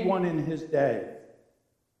anyone in his day.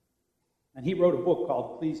 And he wrote a book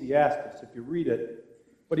called Ecclesiastes, if you read it.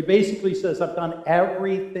 But he basically says, I've done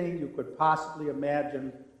everything you could possibly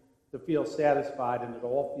imagine to feel satisfied, and it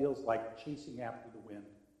all feels like chasing after the wind.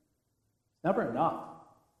 It's never enough.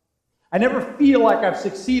 I never feel like I've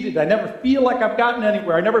succeeded. I never feel like I've gotten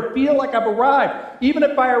anywhere. I never feel like I've arrived. Even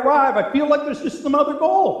if I arrive, I feel like there's just some other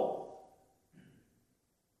goal.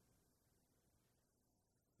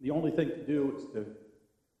 The only thing to do is to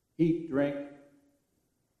eat, drink,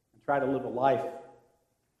 and try to live a life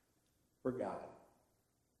for God.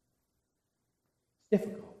 It's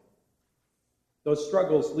difficult. Those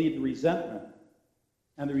struggles lead to resentment,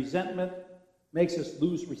 and the resentment makes us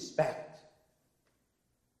lose respect.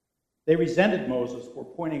 They resented Moses for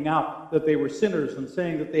pointing out that they were sinners and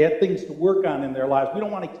saying that they had things to work on in their lives. We don't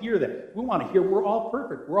want to hear that. We want to hear we're all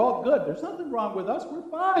perfect. We're all good. There's nothing wrong with us. We're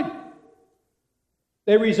fine.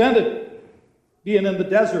 They resented being in the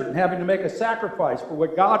desert and having to make a sacrifice for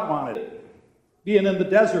what God wanted. Being in the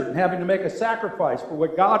desert and having to make a sacrifice for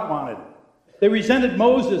what God wanted. They resented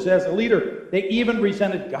Moses as a leader. They even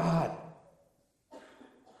resented God.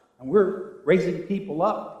 And we're raising people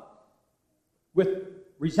up with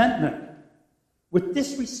resentment, with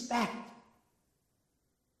disrespect.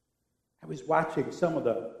 I was watching some of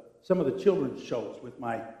the children's shows with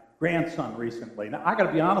my grandson recently. Now, I got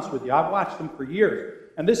to be honest with you, I've watched them for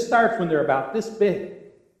years, and this starts when they're about this big.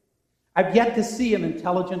 I've yet to see an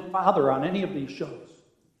intelligent father on any of these shows.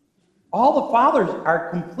 All the fathers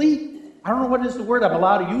are complete, I don't know what is the word I'm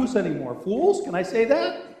allowed to use anymore. Fools? Can I say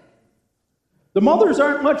that? The mothers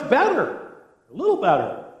aren't much better, a little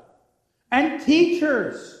better. And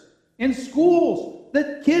teachers in schools,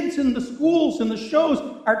 the kids in the schools and the shows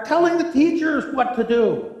are telling the teachers what to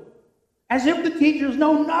do. As if the teachers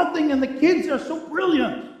know nothing and the kids are so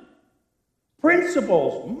brilliant.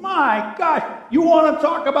 Principals, my gosh, you want to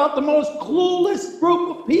talk about the most clueless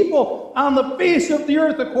group of people on the face of the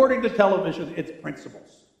earth according to television. It's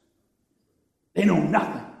principals. They know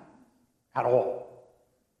nothing at all.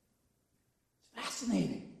 It's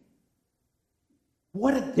fascinating.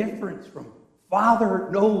 What a difference from Father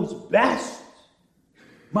knows best.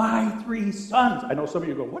 My 3 sons. I know some of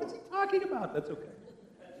you go, what is he talking about? That's okay.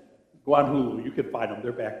 Go on Hulu. You can find them.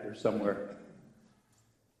 They're back there somewhere.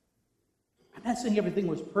 I'm not saying everything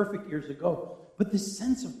was perfect years ago, but this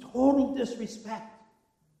sense of total disrespect.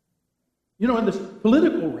 You know, in this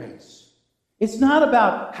political race, it's not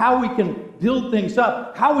about how we can build things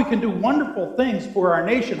up, how we can do wonderful things for our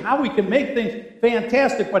nation, how we can make things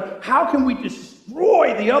fantastic, but how can we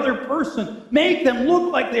destroy the other person, make them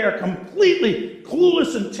look like they are completely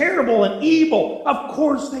clueless and terrible and evil. Of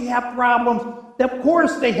course they have problems. Of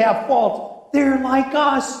course they have faults. They're like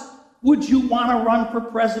us. Would you want to run for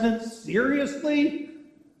president? Seriously?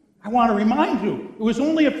 I want to remind you, it was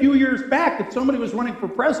only a few years back that somebody was running for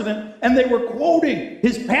president and they were quoting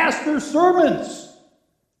his pastor's sermons.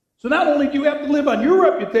 So not only do you have to live on your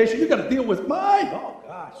reputation, you've got to deal with mine. Oh,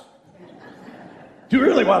 gosh. Do you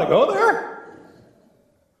really want to go there?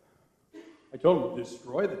 I told him to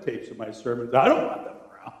destroy the tapes of my sermons. I don't want them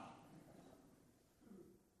around.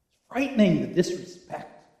 It's frightening, the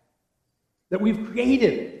disrespect that we've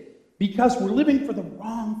created because we're living for the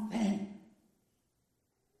wrong thing.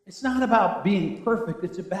 It's not about being perfect.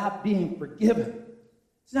 It's about being forgiven.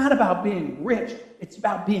 It's not about being rich. It's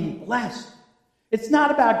about being blessed. It's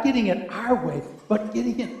not about getting it our way, but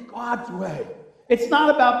getting it God's way. It's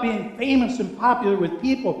not about being famous and popular with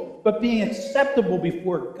people, but being acceptable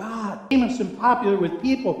before God. Famous and popular with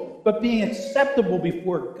people, but being acceptable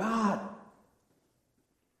before God.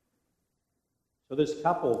 So this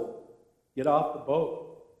couple get off the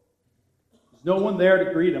boat. There's no one there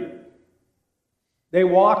to greet them. They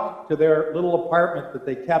walked to their little apartment that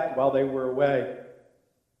they kept while they were away.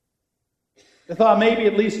 They thought maybe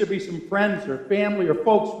at least there'd be some friends or family or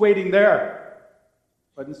folks waiting there.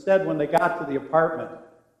 But instead, when they got to the apartment,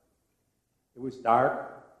 it was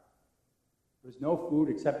dark. There was no food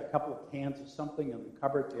except a couple of cans of something in the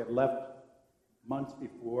cupboard they had left months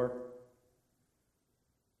before.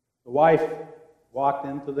 The wife walked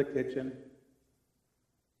into the kitchen.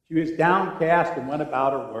 She was downcast and went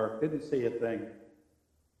about her work, didn't say a thing.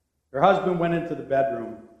 Her husband went into the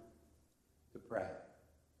bedroom to pray.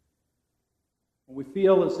 When we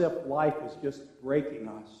feel as if life is just breaking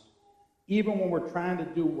us, even when we're trying to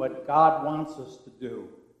do what God wants us to do,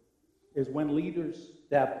 is when leaders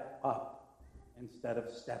step up instead of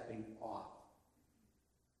stepping off.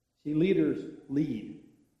 See, leaders lead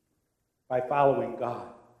by following God.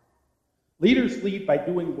 Leaders lead by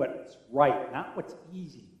doing what's right, not what's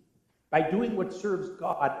easy. By doing what serves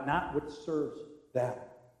God, not what serves them.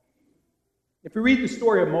 If you read the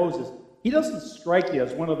story of Moses, he doesn't strike you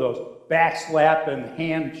as one of those backslapping,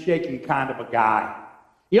 hand-shaking kind of a guy.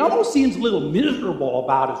 He almost seems a little miserable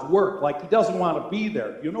about his work, like he doesn't want to be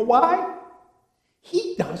there. You know why?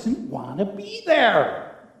 He doesn't want to be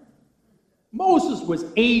there. Moses was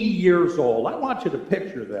 80 years old. I want you to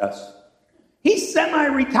picture this. He's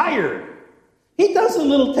semi-retired. He does a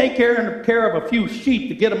little take care of a few sheep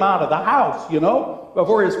to get him out of the house,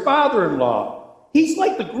 before his father-in-law. He's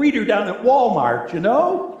like the greeter down at Walmart,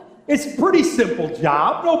 It's a pretty simple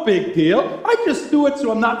job, no big deal. I just do it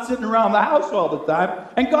so I'm not sitting around the house all the time.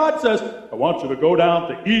 And God says, I want you to go down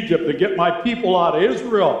to Egypt and get my people out of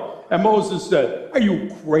Israel. And Moses said, are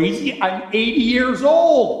you crazy? I'm 80 years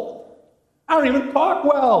old. I don't even talk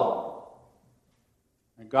well.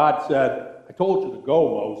 And God said, I told you to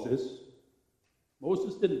go, Moses.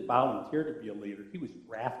 Moses didn't volunteer to be a leader. He was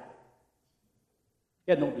drafted.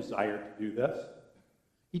 He had no desire to do this.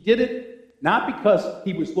 He did it not because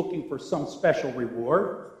he was looking for some special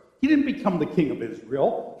reward. He didn't become the king of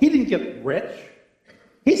Israel. He didn't get rich.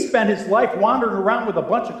 He spent his life wandering around with a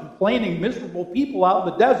bunch of complaining, miserable people out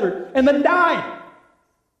in the desert and then died.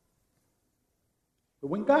 But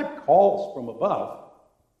when God calls from above,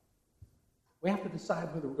 we have to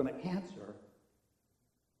decide whether we're going to answer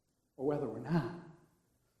or whether we're not.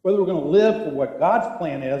 Whether we're going to live for what God's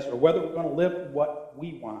plan is or whether we're going to live for what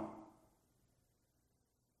we want.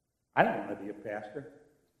 I don't want to be a pastor.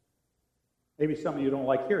 Maybe some of you don't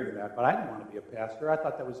like hearing that, but I didn't want to be a pastor. I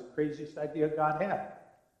thought that was the craziest idea God had.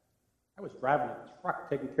 I was driving a truck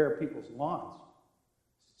taking care of people's lawns.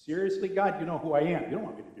 Seriously, God, you know who I am. You don't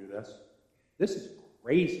want me to do this. This is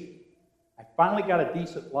crazy. I finally got a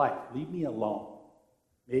decent life. Leave me alone.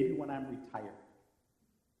 Maybe when I'm retired.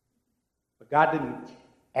 But God didn't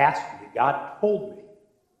ask me. God told me.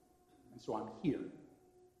 And so I'm here.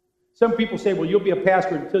 Some people say, well, you'll be a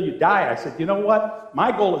pastor until you die. I said, you know what?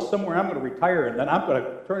 My goal is somewhere I'm going to retire, and then I'm going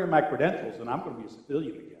to turn in my credentials, and I'm going to be a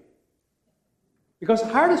civilian again. Because the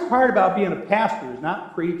hardest part about being a pastor is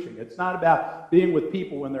not preaching. It's not about being with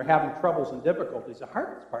people when they're having troubles and difficulties. The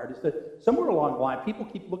hardest part is that somewhere along the line, people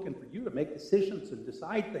keep looking for you to make decisions and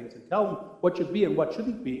decide things and tell them what should be and what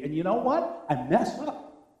shouldn't be. And you know what? I mess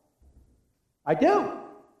up. I do.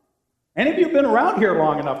 Any of you have been around here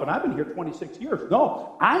long enough, and I've been here 26 years.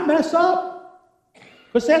 No, I mess up.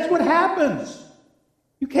 Because that's what happens.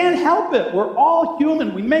 You can't help it. We're all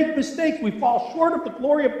human. We make mistakes. We fall short of the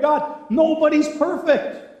glory of God. Nobody's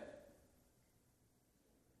perfect.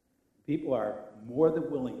 People are more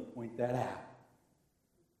than willing to point that out.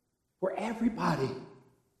 For everybody.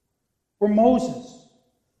 For Moses.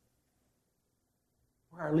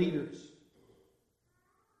 For our leaders.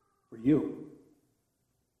 For you.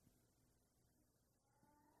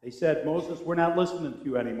 They said, Moses, we're not listening to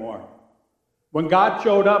you anymore. When God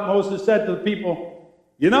showed up, Moses said to the people,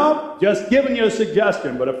 just giving you a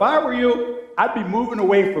suggestion, but if I were you, I'd be moving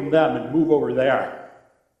away from them and move over there.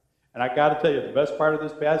 And I got to tell you, the best part of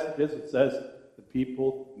this passage is it says the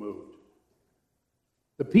people moved.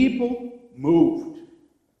 The people moved.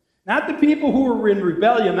 Not the people who were in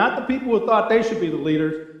rebellion, not the people who thought they should be the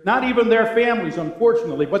leaders, not even their families,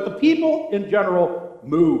 unfortunately, but the people in general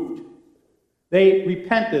moved. They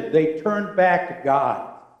repented. They turned back to God.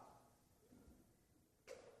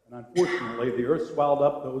 And unfortunately, the earth swallowed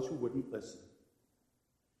up those who wouldn't listen.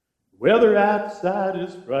 The weather outside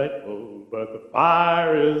is frightful, but the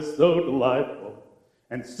fire is so delightful.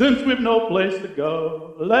 And since we've no place to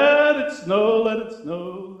go, let it snow, let it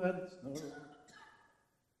snow, let it snow.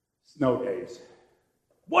 Snow days.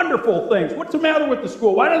 Wonderful things. What's the matter with the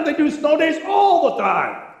school? Why don't they do snow days all the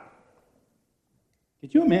time?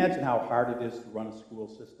 Could you imagine how hard it is to run a school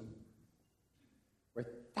system? Where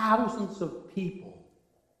thousands of people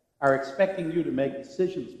are expecting you to make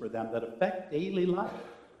decisions for them that affect daily life.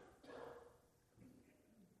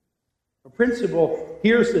 The principal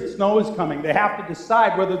hears that snow is coming. They have to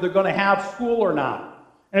decide whether they're going to have school or not.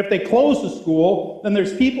 And if they close the school, then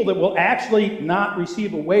there's people that will actually not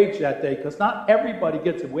receive a wage that day, because not everybody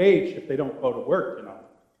gets a wage if they don't go to work, you know.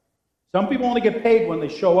 Some people only get paid when they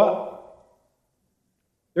show up.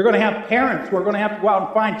 They're going to have parents who are going to have to go out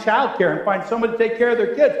and find childcare and find somebody to take care of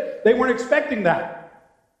their kids. They weren't expecting that.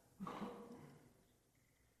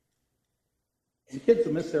 And kids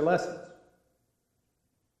will miss their lessons.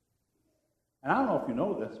 And I don't know if you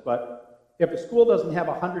know this, but if a school doesn't have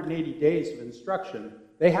 180 days of instruction,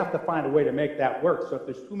 they have to find a way to make that work. So if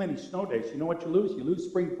there's too many snow days, you know what you lose? You lose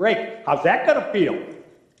spring break. How's that going to feel?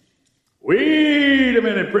 Wait a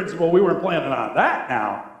minute, principal. We weren't planning on that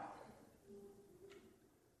now.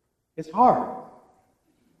 It's hard.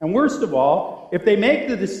 And worst of all, if they make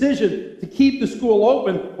the decision to keep the school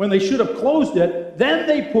open when they should have closed it, then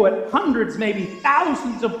they put hundreds, maybe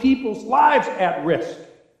thousands of people's lives at risk.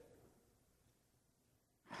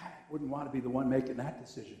 I wouldn't want to be the one making that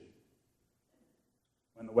decision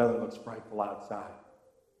when the weather looks frightful outside.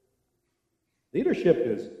 Leadership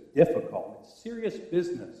is difficult. It's serious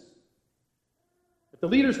business. If the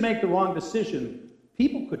leaders make the wrong decision,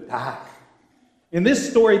 people could die. In this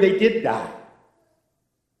story, they did die.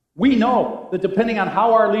 We know that depending on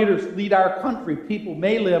how our leaders lead our country, people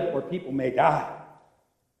may live or people may die.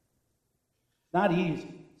 It's not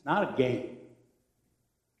easy. It's not a game.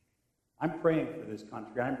 I'm praying for this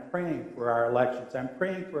country. I'm praying for our elections. I'm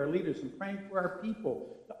praying for our leaders. I'm praying for our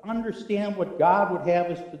people to understand what God would have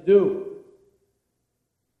us to do.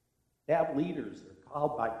 To have leaders that are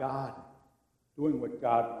called by God, doing what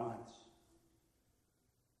God wants.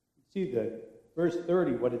 See, verse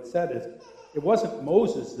 30, what it said is, it wasn't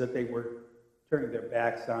Moses that they were turning their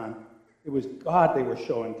backs on. It was God they were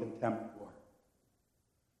showing contempt for.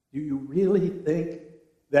 Do you really think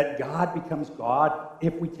that God becomes God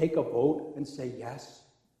if we take a vote and say yes?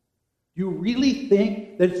 Do you really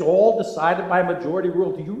think that it's all decided by majority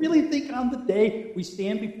rule? Do you really think on the day we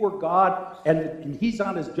stand before God and He's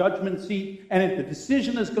on His judgment seat, and if the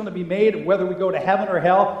decision is going to be made of whether we go to heaven or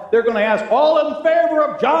hell, they're going to ask, all in favor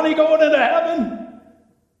of Johnny going into heaven?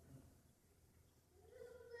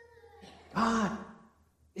 God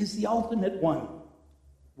is the ultimate one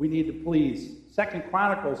we need to please. 2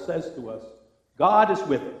 Chronicles says to us, God is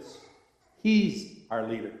with us. He's our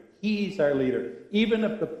leader. He's our leader. Even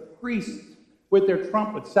if the priests with their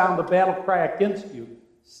trumpets sound the battle cry against you,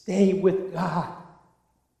 stay with God.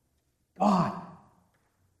 God.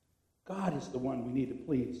 God is the one we need to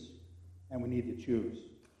please and we need to choose.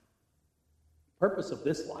 The purpose of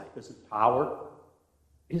this life isn't power,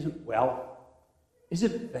 isn't wealth,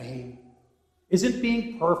 isn't fame, isn't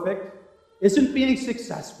being perfect, isn't being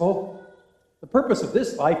successful. The purpose of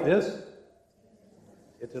this life is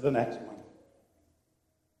get to the next one.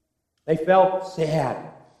 They felt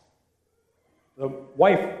sad. The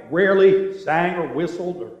wife rarely sang or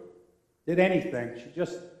whistled or did anything. She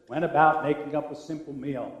just went about making up a simple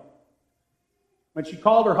meal. When she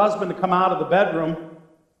called her husband to come out of the bedroom,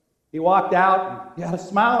 he walked out and he had a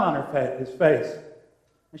smile on his face.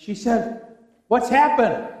 And she said, "What's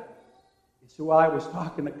happened?" He said, "Well, I was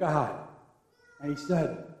talking to God." And he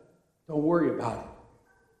said, "Don't worry about it.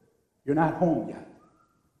 You're not home yet."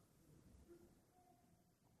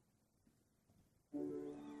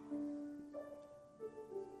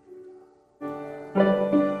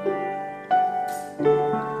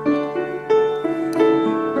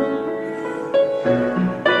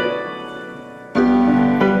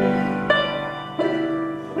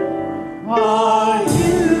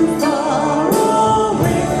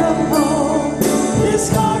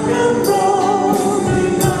 Rock and roll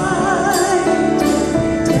tonight.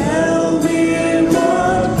 Tell me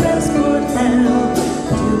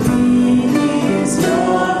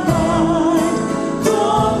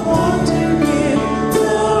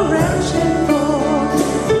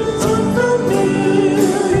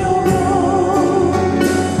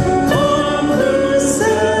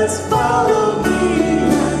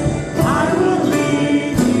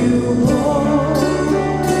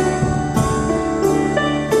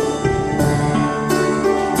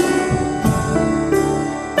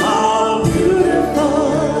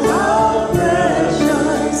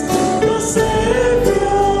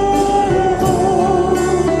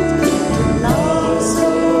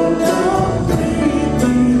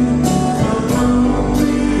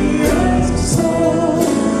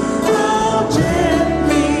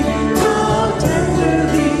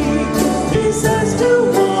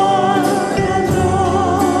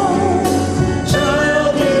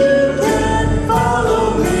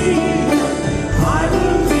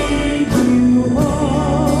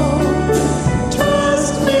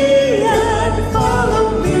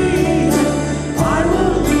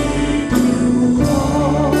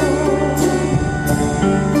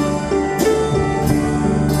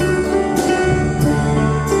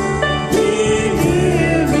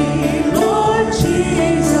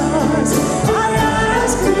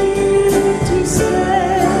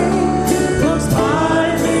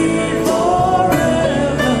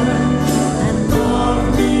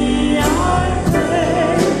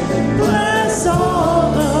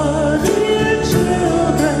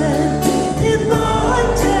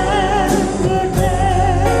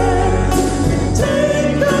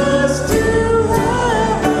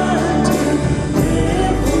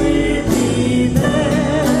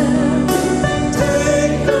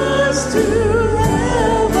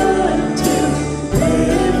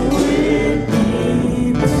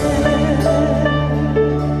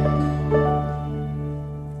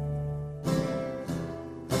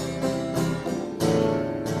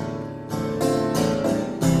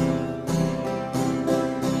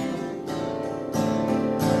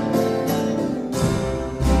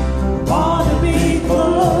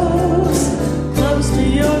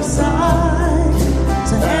your side.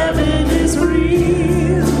 So heaven is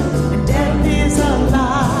real and death is a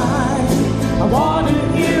lie. I want to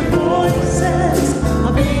hear voices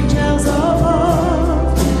of angels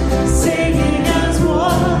above, singing as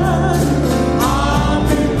one.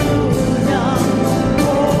 Hallelujah.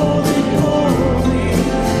 Holy, holy,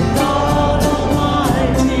 God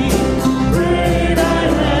Almighty, great I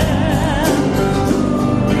am. Who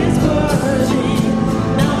is worthy?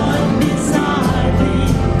 None beside thee.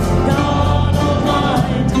 God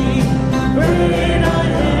Almighty, great I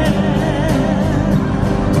am.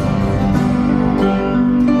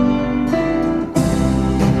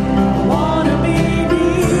 I wanna be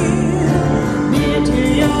near to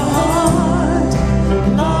your heart,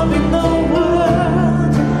 loving the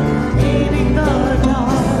world, hating the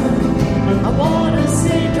dark. I wanna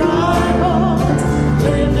see dry bones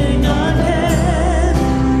living again,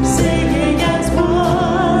 singing as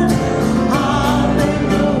one.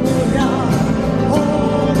 Hallelujah.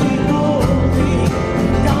 Holy, holy,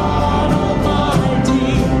 God Almighty,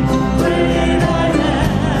 great I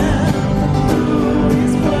am. Who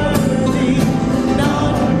is worthy?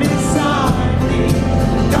 None beside thee.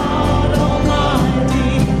 God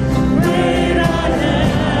Almighty, great I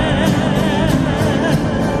am.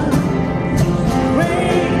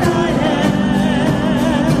 Great I am.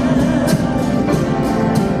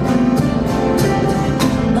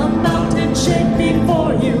 The mountains shake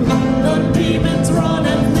before you, the demons run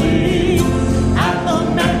and flee. At the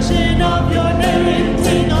mention of your name,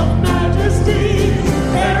 King of Majesty,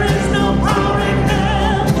 there is no power in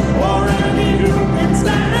hell or any who can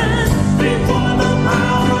stand before the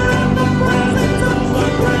power and the presence of the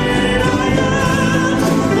great I am.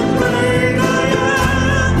 The great I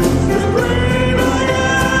am. The great I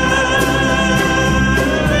am.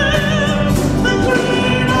 The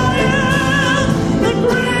great I am. The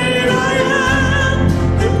great I am.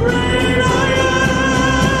 The great I am.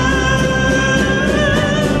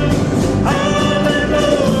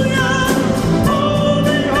 Hallelujah.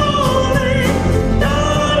 Holy, holy,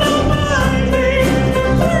 God Almighty,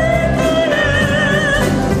 great I am.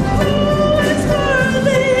 Who is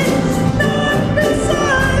worthy? None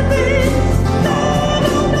beside thee. God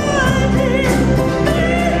Almighty,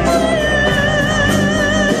 great I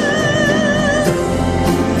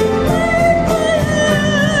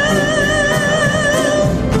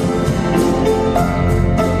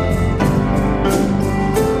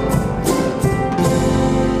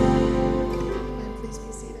Please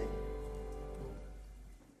be seated.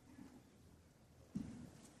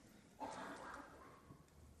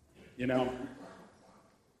 You know,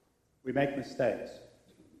 we make mistakes.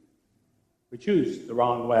 We choose the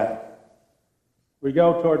wrong way. We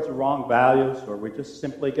go towards the wrong values, or we just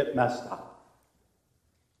simply get messed up.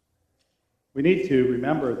 We need to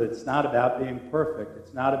remember that it's not about being perfect.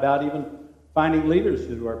 It's not about even finding leaders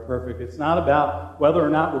who are perfect. It's not about whether or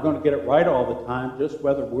not we're going to get it right all the time, just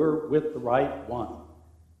whether we're with the right one.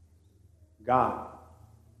 God,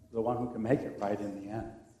 the one who can make it right in the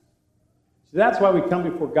end. So that's why we come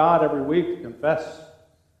before God every week to confess.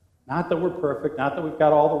 Not that we're perfect, not that we've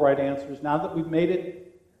got all the right answers, not that we've made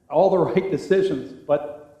it all the right decisions,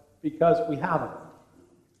 but because we haven't.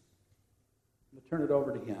 We'll turn it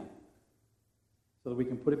over to Him so that we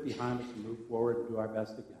can put it behind us and move forward and do our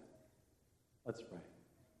best again. Let's pray.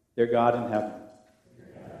 Dear God in heaven,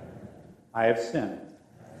 I have sinned.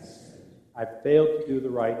 I failed to do the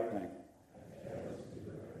right thing.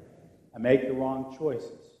 I make the wrong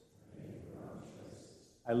choices.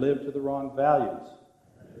 I live to the wrong values.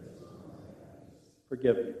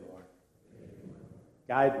 Forgive me, Lord.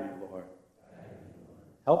 Guide me, Lord.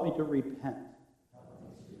 Help me to repent,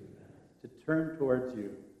 to turn towards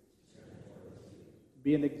you, to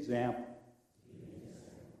be an example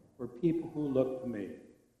for people who look to me,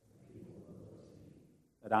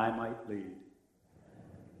 that I might lead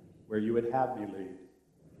where you would have me lead,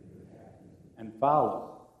 and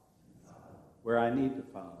follow where I need to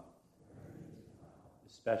follow,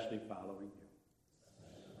 especially following you.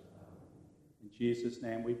 In Jesus'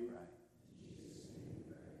 name we pray.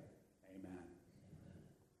 Amen.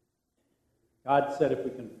 God said if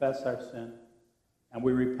we confess our sin and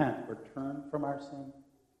we repent or turn from our sin,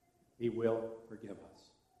 He will forgive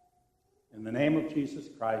us. In the name of Jesus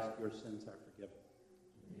Christ, your sins are forgiven.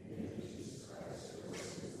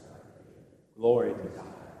 Glory to God.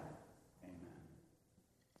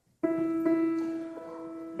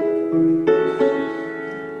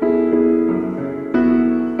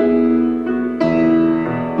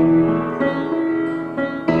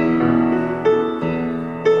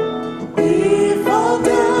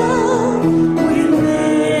 We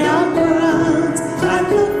lay our crowns at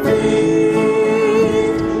the feet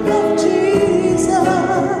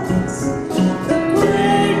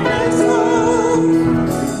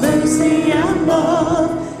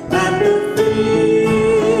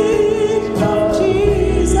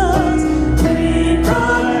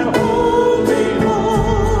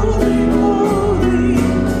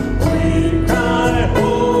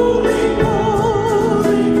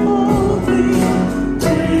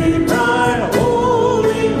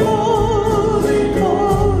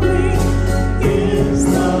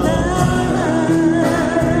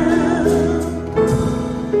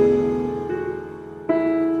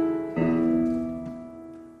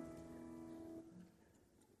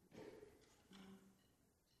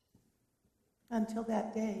until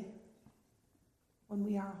that day when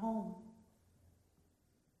we are home,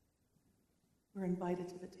 we're invited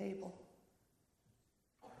to the table.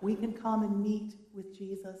 We can come and meet with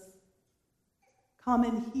Jesus, come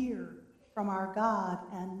and hear from our God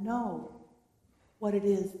and know what it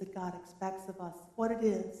is that God expects of us, what it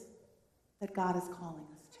is that God is calling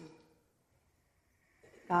us to.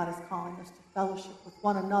 God is calling us to fellowship with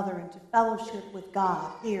one another and to fellowship with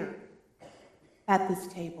God here at this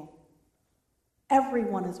table.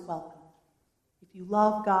 Everyone is welcome. If you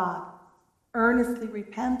love God, earnestly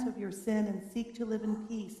repent of your sin and seek to live in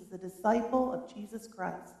peace as a disciple of Jesus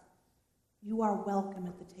Christ, you are welcome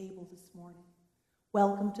at the table this morning.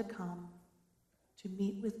 Welcome to come, to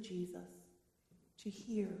meet with Jesus, to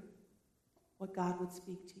hear what God would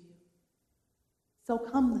speak to you. So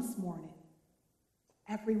come this morning.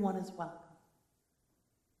 Everyone is welcome.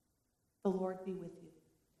 The Lord be with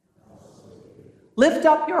you. Lift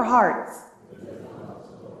up your hearts.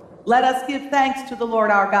 Let us give thanks to the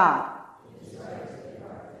Lord our God.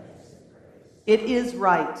 It is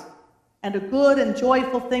right and a good and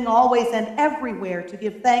joyful thing always and everywhere to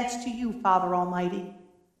give thanks to you, Father Almighty,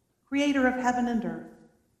 creator of heaven and earth.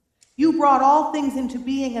 You brought all things into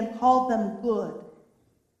being and called them good.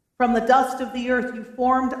 From the dust of the earth you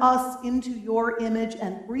formed us into your image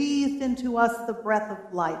and breathed into us the breath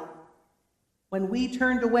of life. When we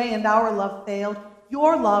turned away and our love failed,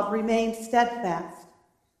 your love remained steadfast.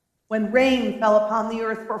 When rain fell upon the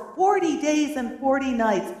earth for 40 days and 40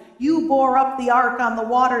 nights, you bore up the ark on the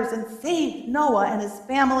waters and saved Noah and his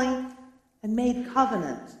family and made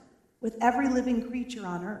covenant with every living creature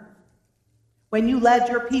on earth. When you led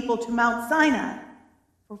your people to Mount Sinai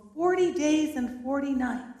for 40 days and 40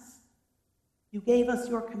 nights, you gave us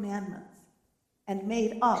your commandments and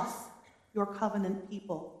made us your covenant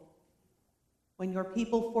people. When your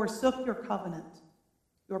people forsook your covenant,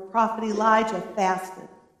 your prophet Elijah fasted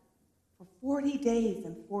for 40 days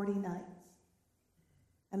and 40 nights.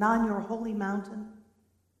 And on your holy mountain,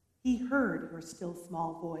 he heard your still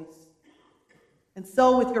small voice. And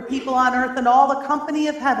so with your people on earth and all the company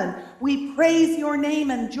of heaven, we praise your name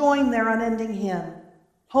and join their unending hymn.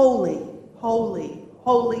 Holy, holy,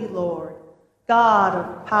 holy Lord, God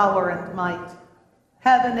of power and might.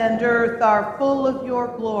 Heaven and earth are full of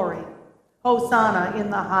your glory. Hosanna in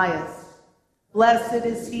the highest. Blessed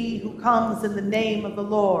is he who comes in the name of the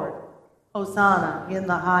Lord. Hosanna in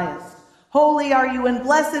the highest. Holy are you, and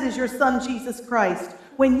blessed is your Son, Jesus Christ.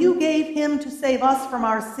 When you gave him to save us from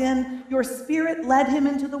our sin, your Spirit led him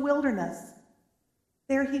into the wilderness.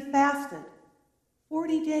 There he fasted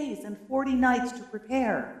 40 days and 40 nights to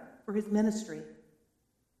prepare for his ministry.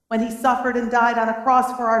 When he suffered and died on a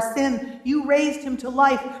cross for our sin, you raised him to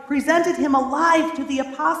life, presented him alive to the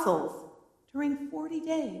apostles during 40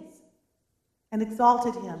 days, and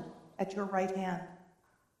exalted him at your right hand.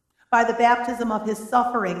 By the baptism of his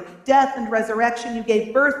suffering, death, and resurrection, you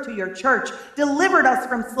gave birth to your church, delivered us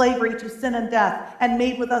from slavery to sin and death, and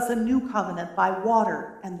made with us a new covenant by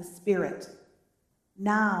water and the Spirit.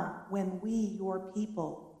 Now, when we, your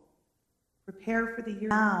people, prepare for the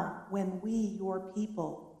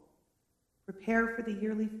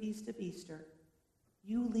yearly feast of Easter,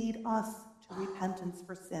 you lead us to repentance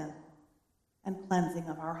for sin and cleansing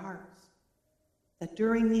of our hearts, that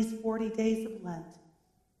during these 40 days of Lent,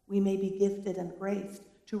 we may be gifted and graced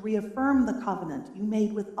to reaffirm the covenant you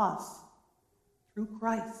made with us through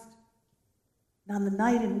Christ. And on the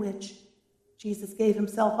night in which Jesus gave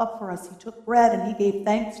himself up for us, he took bread and he gave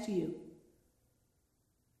thanks to you.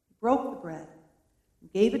 He broke the bread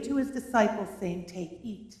and gave it to his disciples, saying, "Take,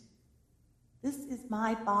 eat. This is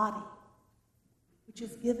my body, which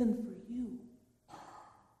is given for you.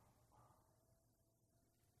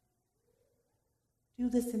 Do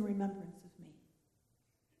this in remembrance of me."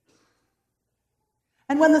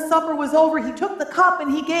 And when the supper was over, he took the cup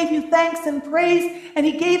and he gave you thanks and praise, and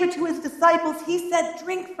he gave it to his disciples. He said,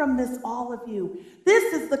 "Drink from this, all of you.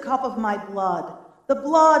 This is the cup of my blood, the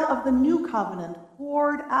blood of the new covenant,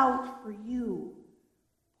 poured out for you,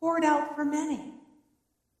 poured out for many,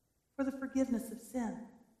 for the forgiveness of sin.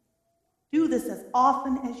 Do this as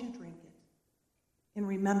often as you drink it, in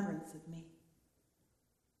remembrance of me."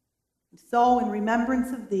 And so, in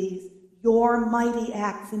remembrance of these, your mighty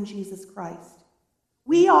acts in Jesus Christ,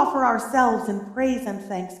 we offer ourselves in praise and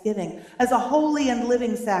thanksgiving as a holy and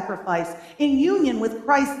living sacrifice, in union with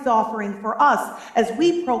Christ's offering for us, as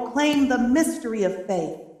we proclaim the mystery of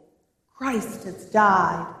faith. Christ has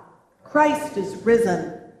died. Christ is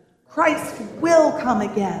risen. Christ will come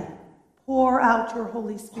again. Pour out your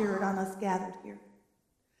Holy Spirit on us gathered here.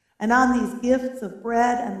 And on these gifts of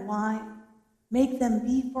bread and wine, make them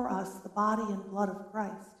be for us the body and blood of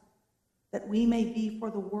Christ, that we may be for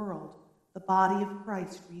the world the body of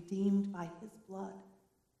Christ, redeemed by his blood.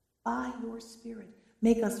 By your Spirit,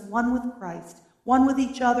 make us one with Christ, one with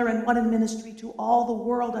each other, and one in ministry to all the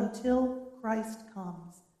world until Christ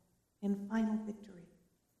comes in final victory,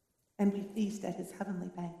 and we feast at his heavenly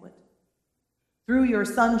banquet. Through your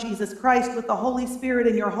Son, Jesus Christ, with the Holy Spirit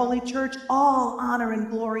in your holy church, all honor and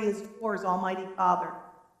glory is yours, Almighty Father,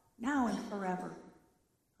 now and forever.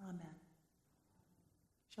 Amen.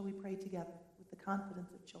 Shall we pray together with the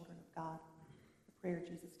confidence of children of God? The prayer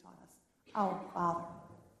Jesus taught us. Our Father,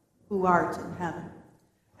 who art in heaven,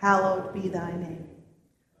 hallowed be thy name.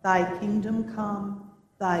 Thy kingdom come,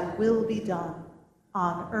 thy will be done,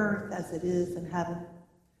 on earth as it is in heaven.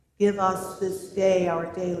 Give us this day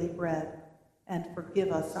our daily bread, and forgive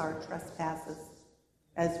us our trespasses,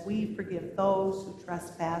 as we forgive those who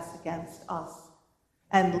trespass against us.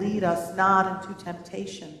 And lead us not into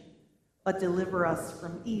temptation, but deliver us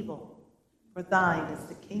from evil. For thine is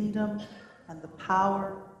the kingdom, and the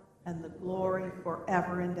power, and the glory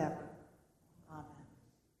forever and ever. Amen.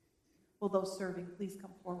 Will those serving please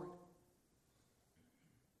come forward?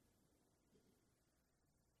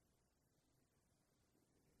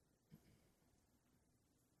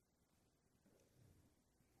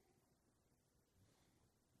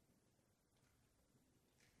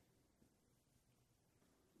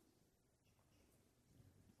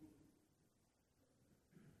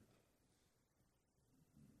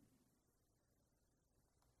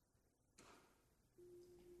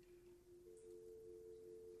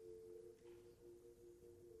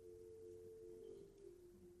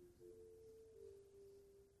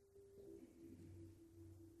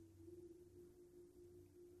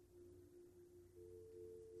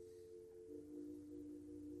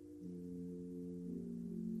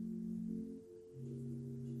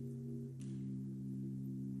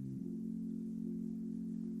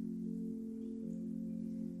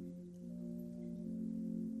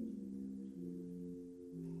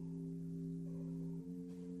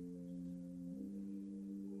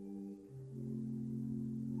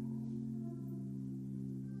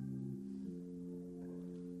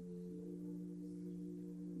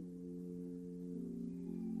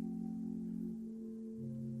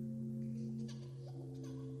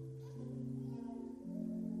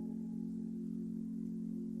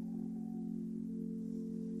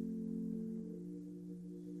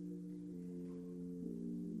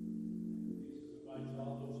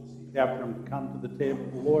 After him to come to the table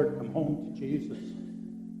of the Lord, come home to Jesus,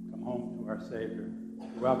 come home to our Savior.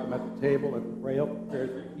 You're welcome at the table at the rail, prepared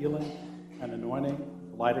for healing and anointing,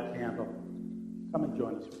 to light a candle. Come and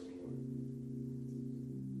join us with the Lord.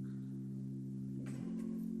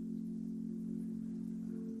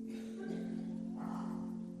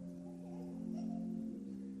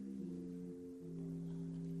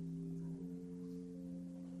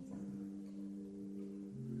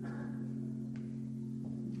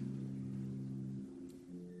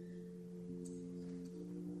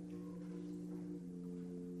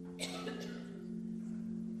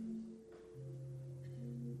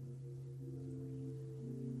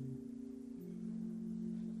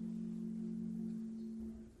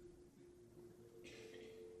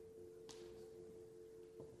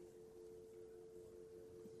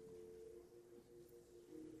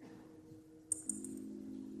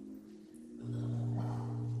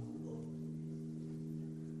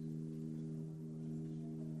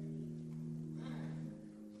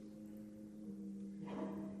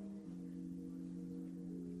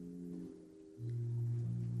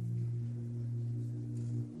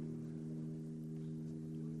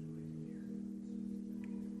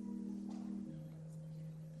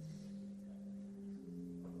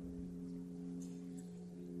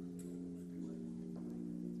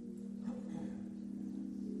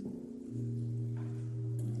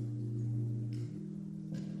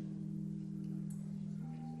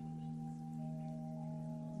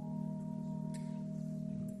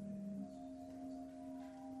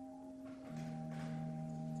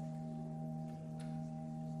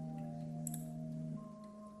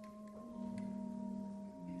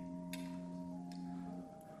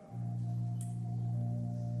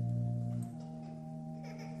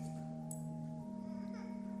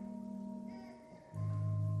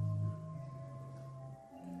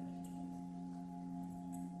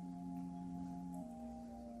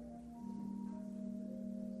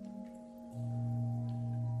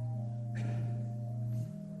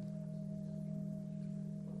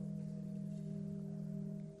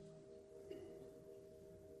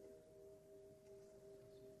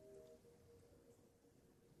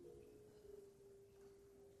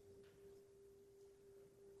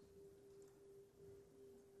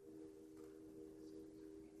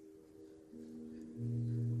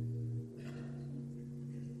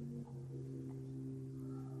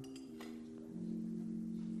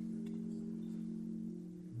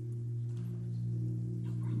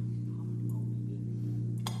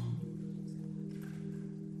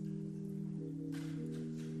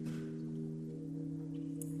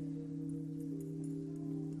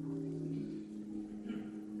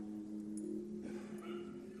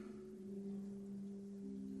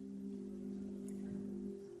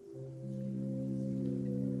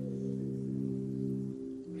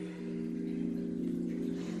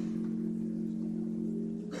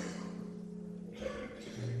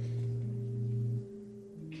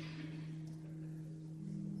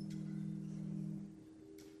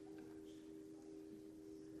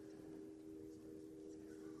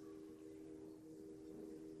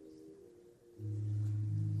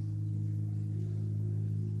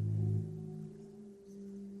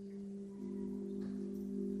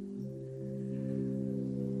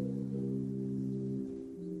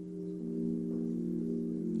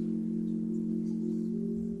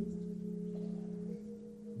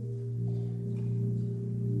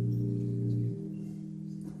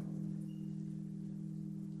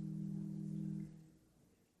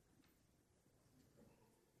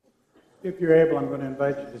 If you're able, I'm going to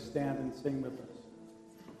invite you to stand and sing with us.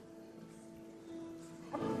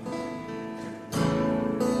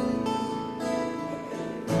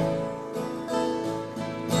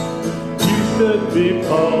 You stood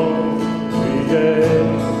before creation,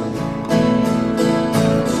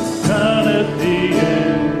 eternity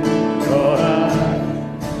in your eyes.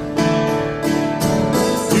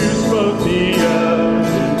 You spoke the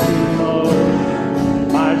earth into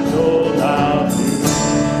motion, my soul now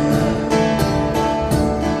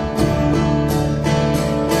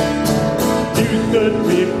to you stood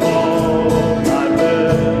before my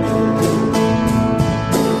bed,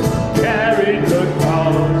 carried the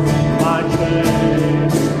cross, my shame,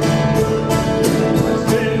 my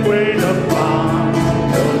sin weighed upon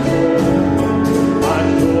your chest, my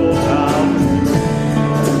soul now.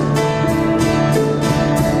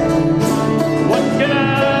 What can I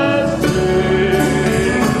say?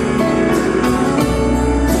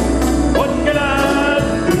 What can I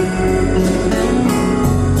do?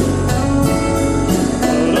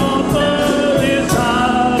 But offer this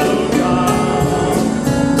heart of God,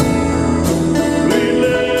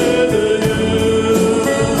 completely to you.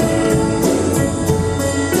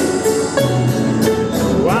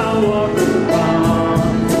 So I walk upon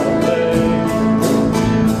the lake,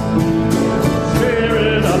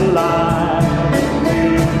 Spirit alive in me.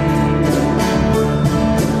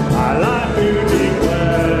 I like to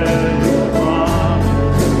declare your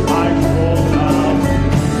promise, my soul now.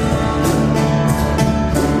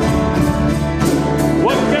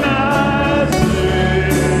 What can I say?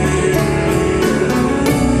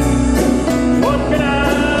 What can I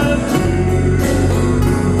do?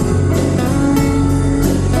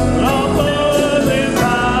 But offer this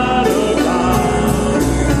heart of God,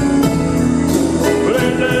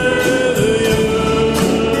 completely to you.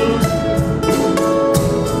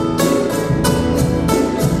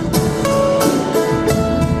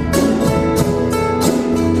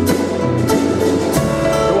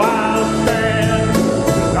 So I'll stand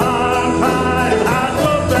arms high and hide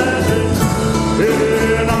the bandage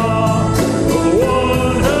in awe of the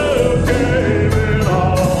one who gave it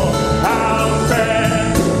all. I'll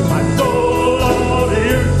stand, my soul, Lord,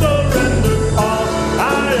 you surrendered all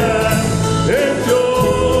I am. It's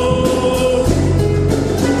yours.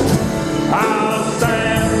 I'll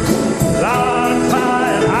stand arms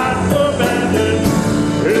high and hide the bandage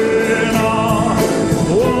in awe of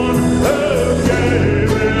the one who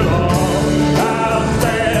gave it all. I'll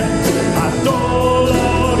stand, my soul,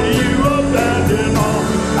 Lord, you abandoned all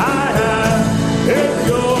I have. It's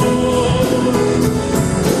yours.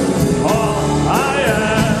 All I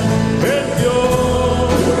am, it's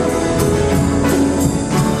yours.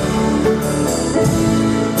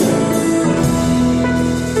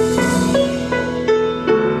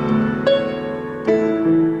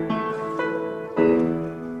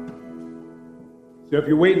 So if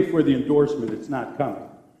you're waiting for the endorsement, it's not coming.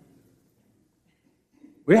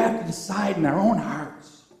 We have to decide in our own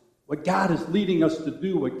hearts what God is leading us to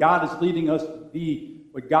do, what God is leading us to be,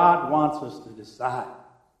 what God wants us to decide.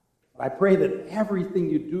 But I pray that everything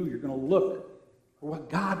you do, you're going to look for what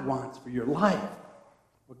God wants for your life,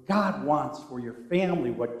 what God wants for your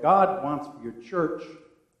family, what God wants for your church,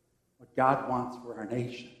 what God wants for our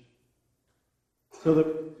nation. So that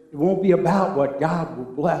it won't be about what God will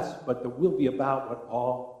bless, but it will be about what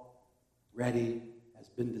already has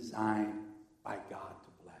been designed by God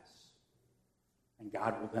to bless. And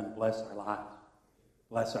God will then bless our lives,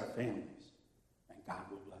 bless our families, and God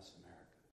will bless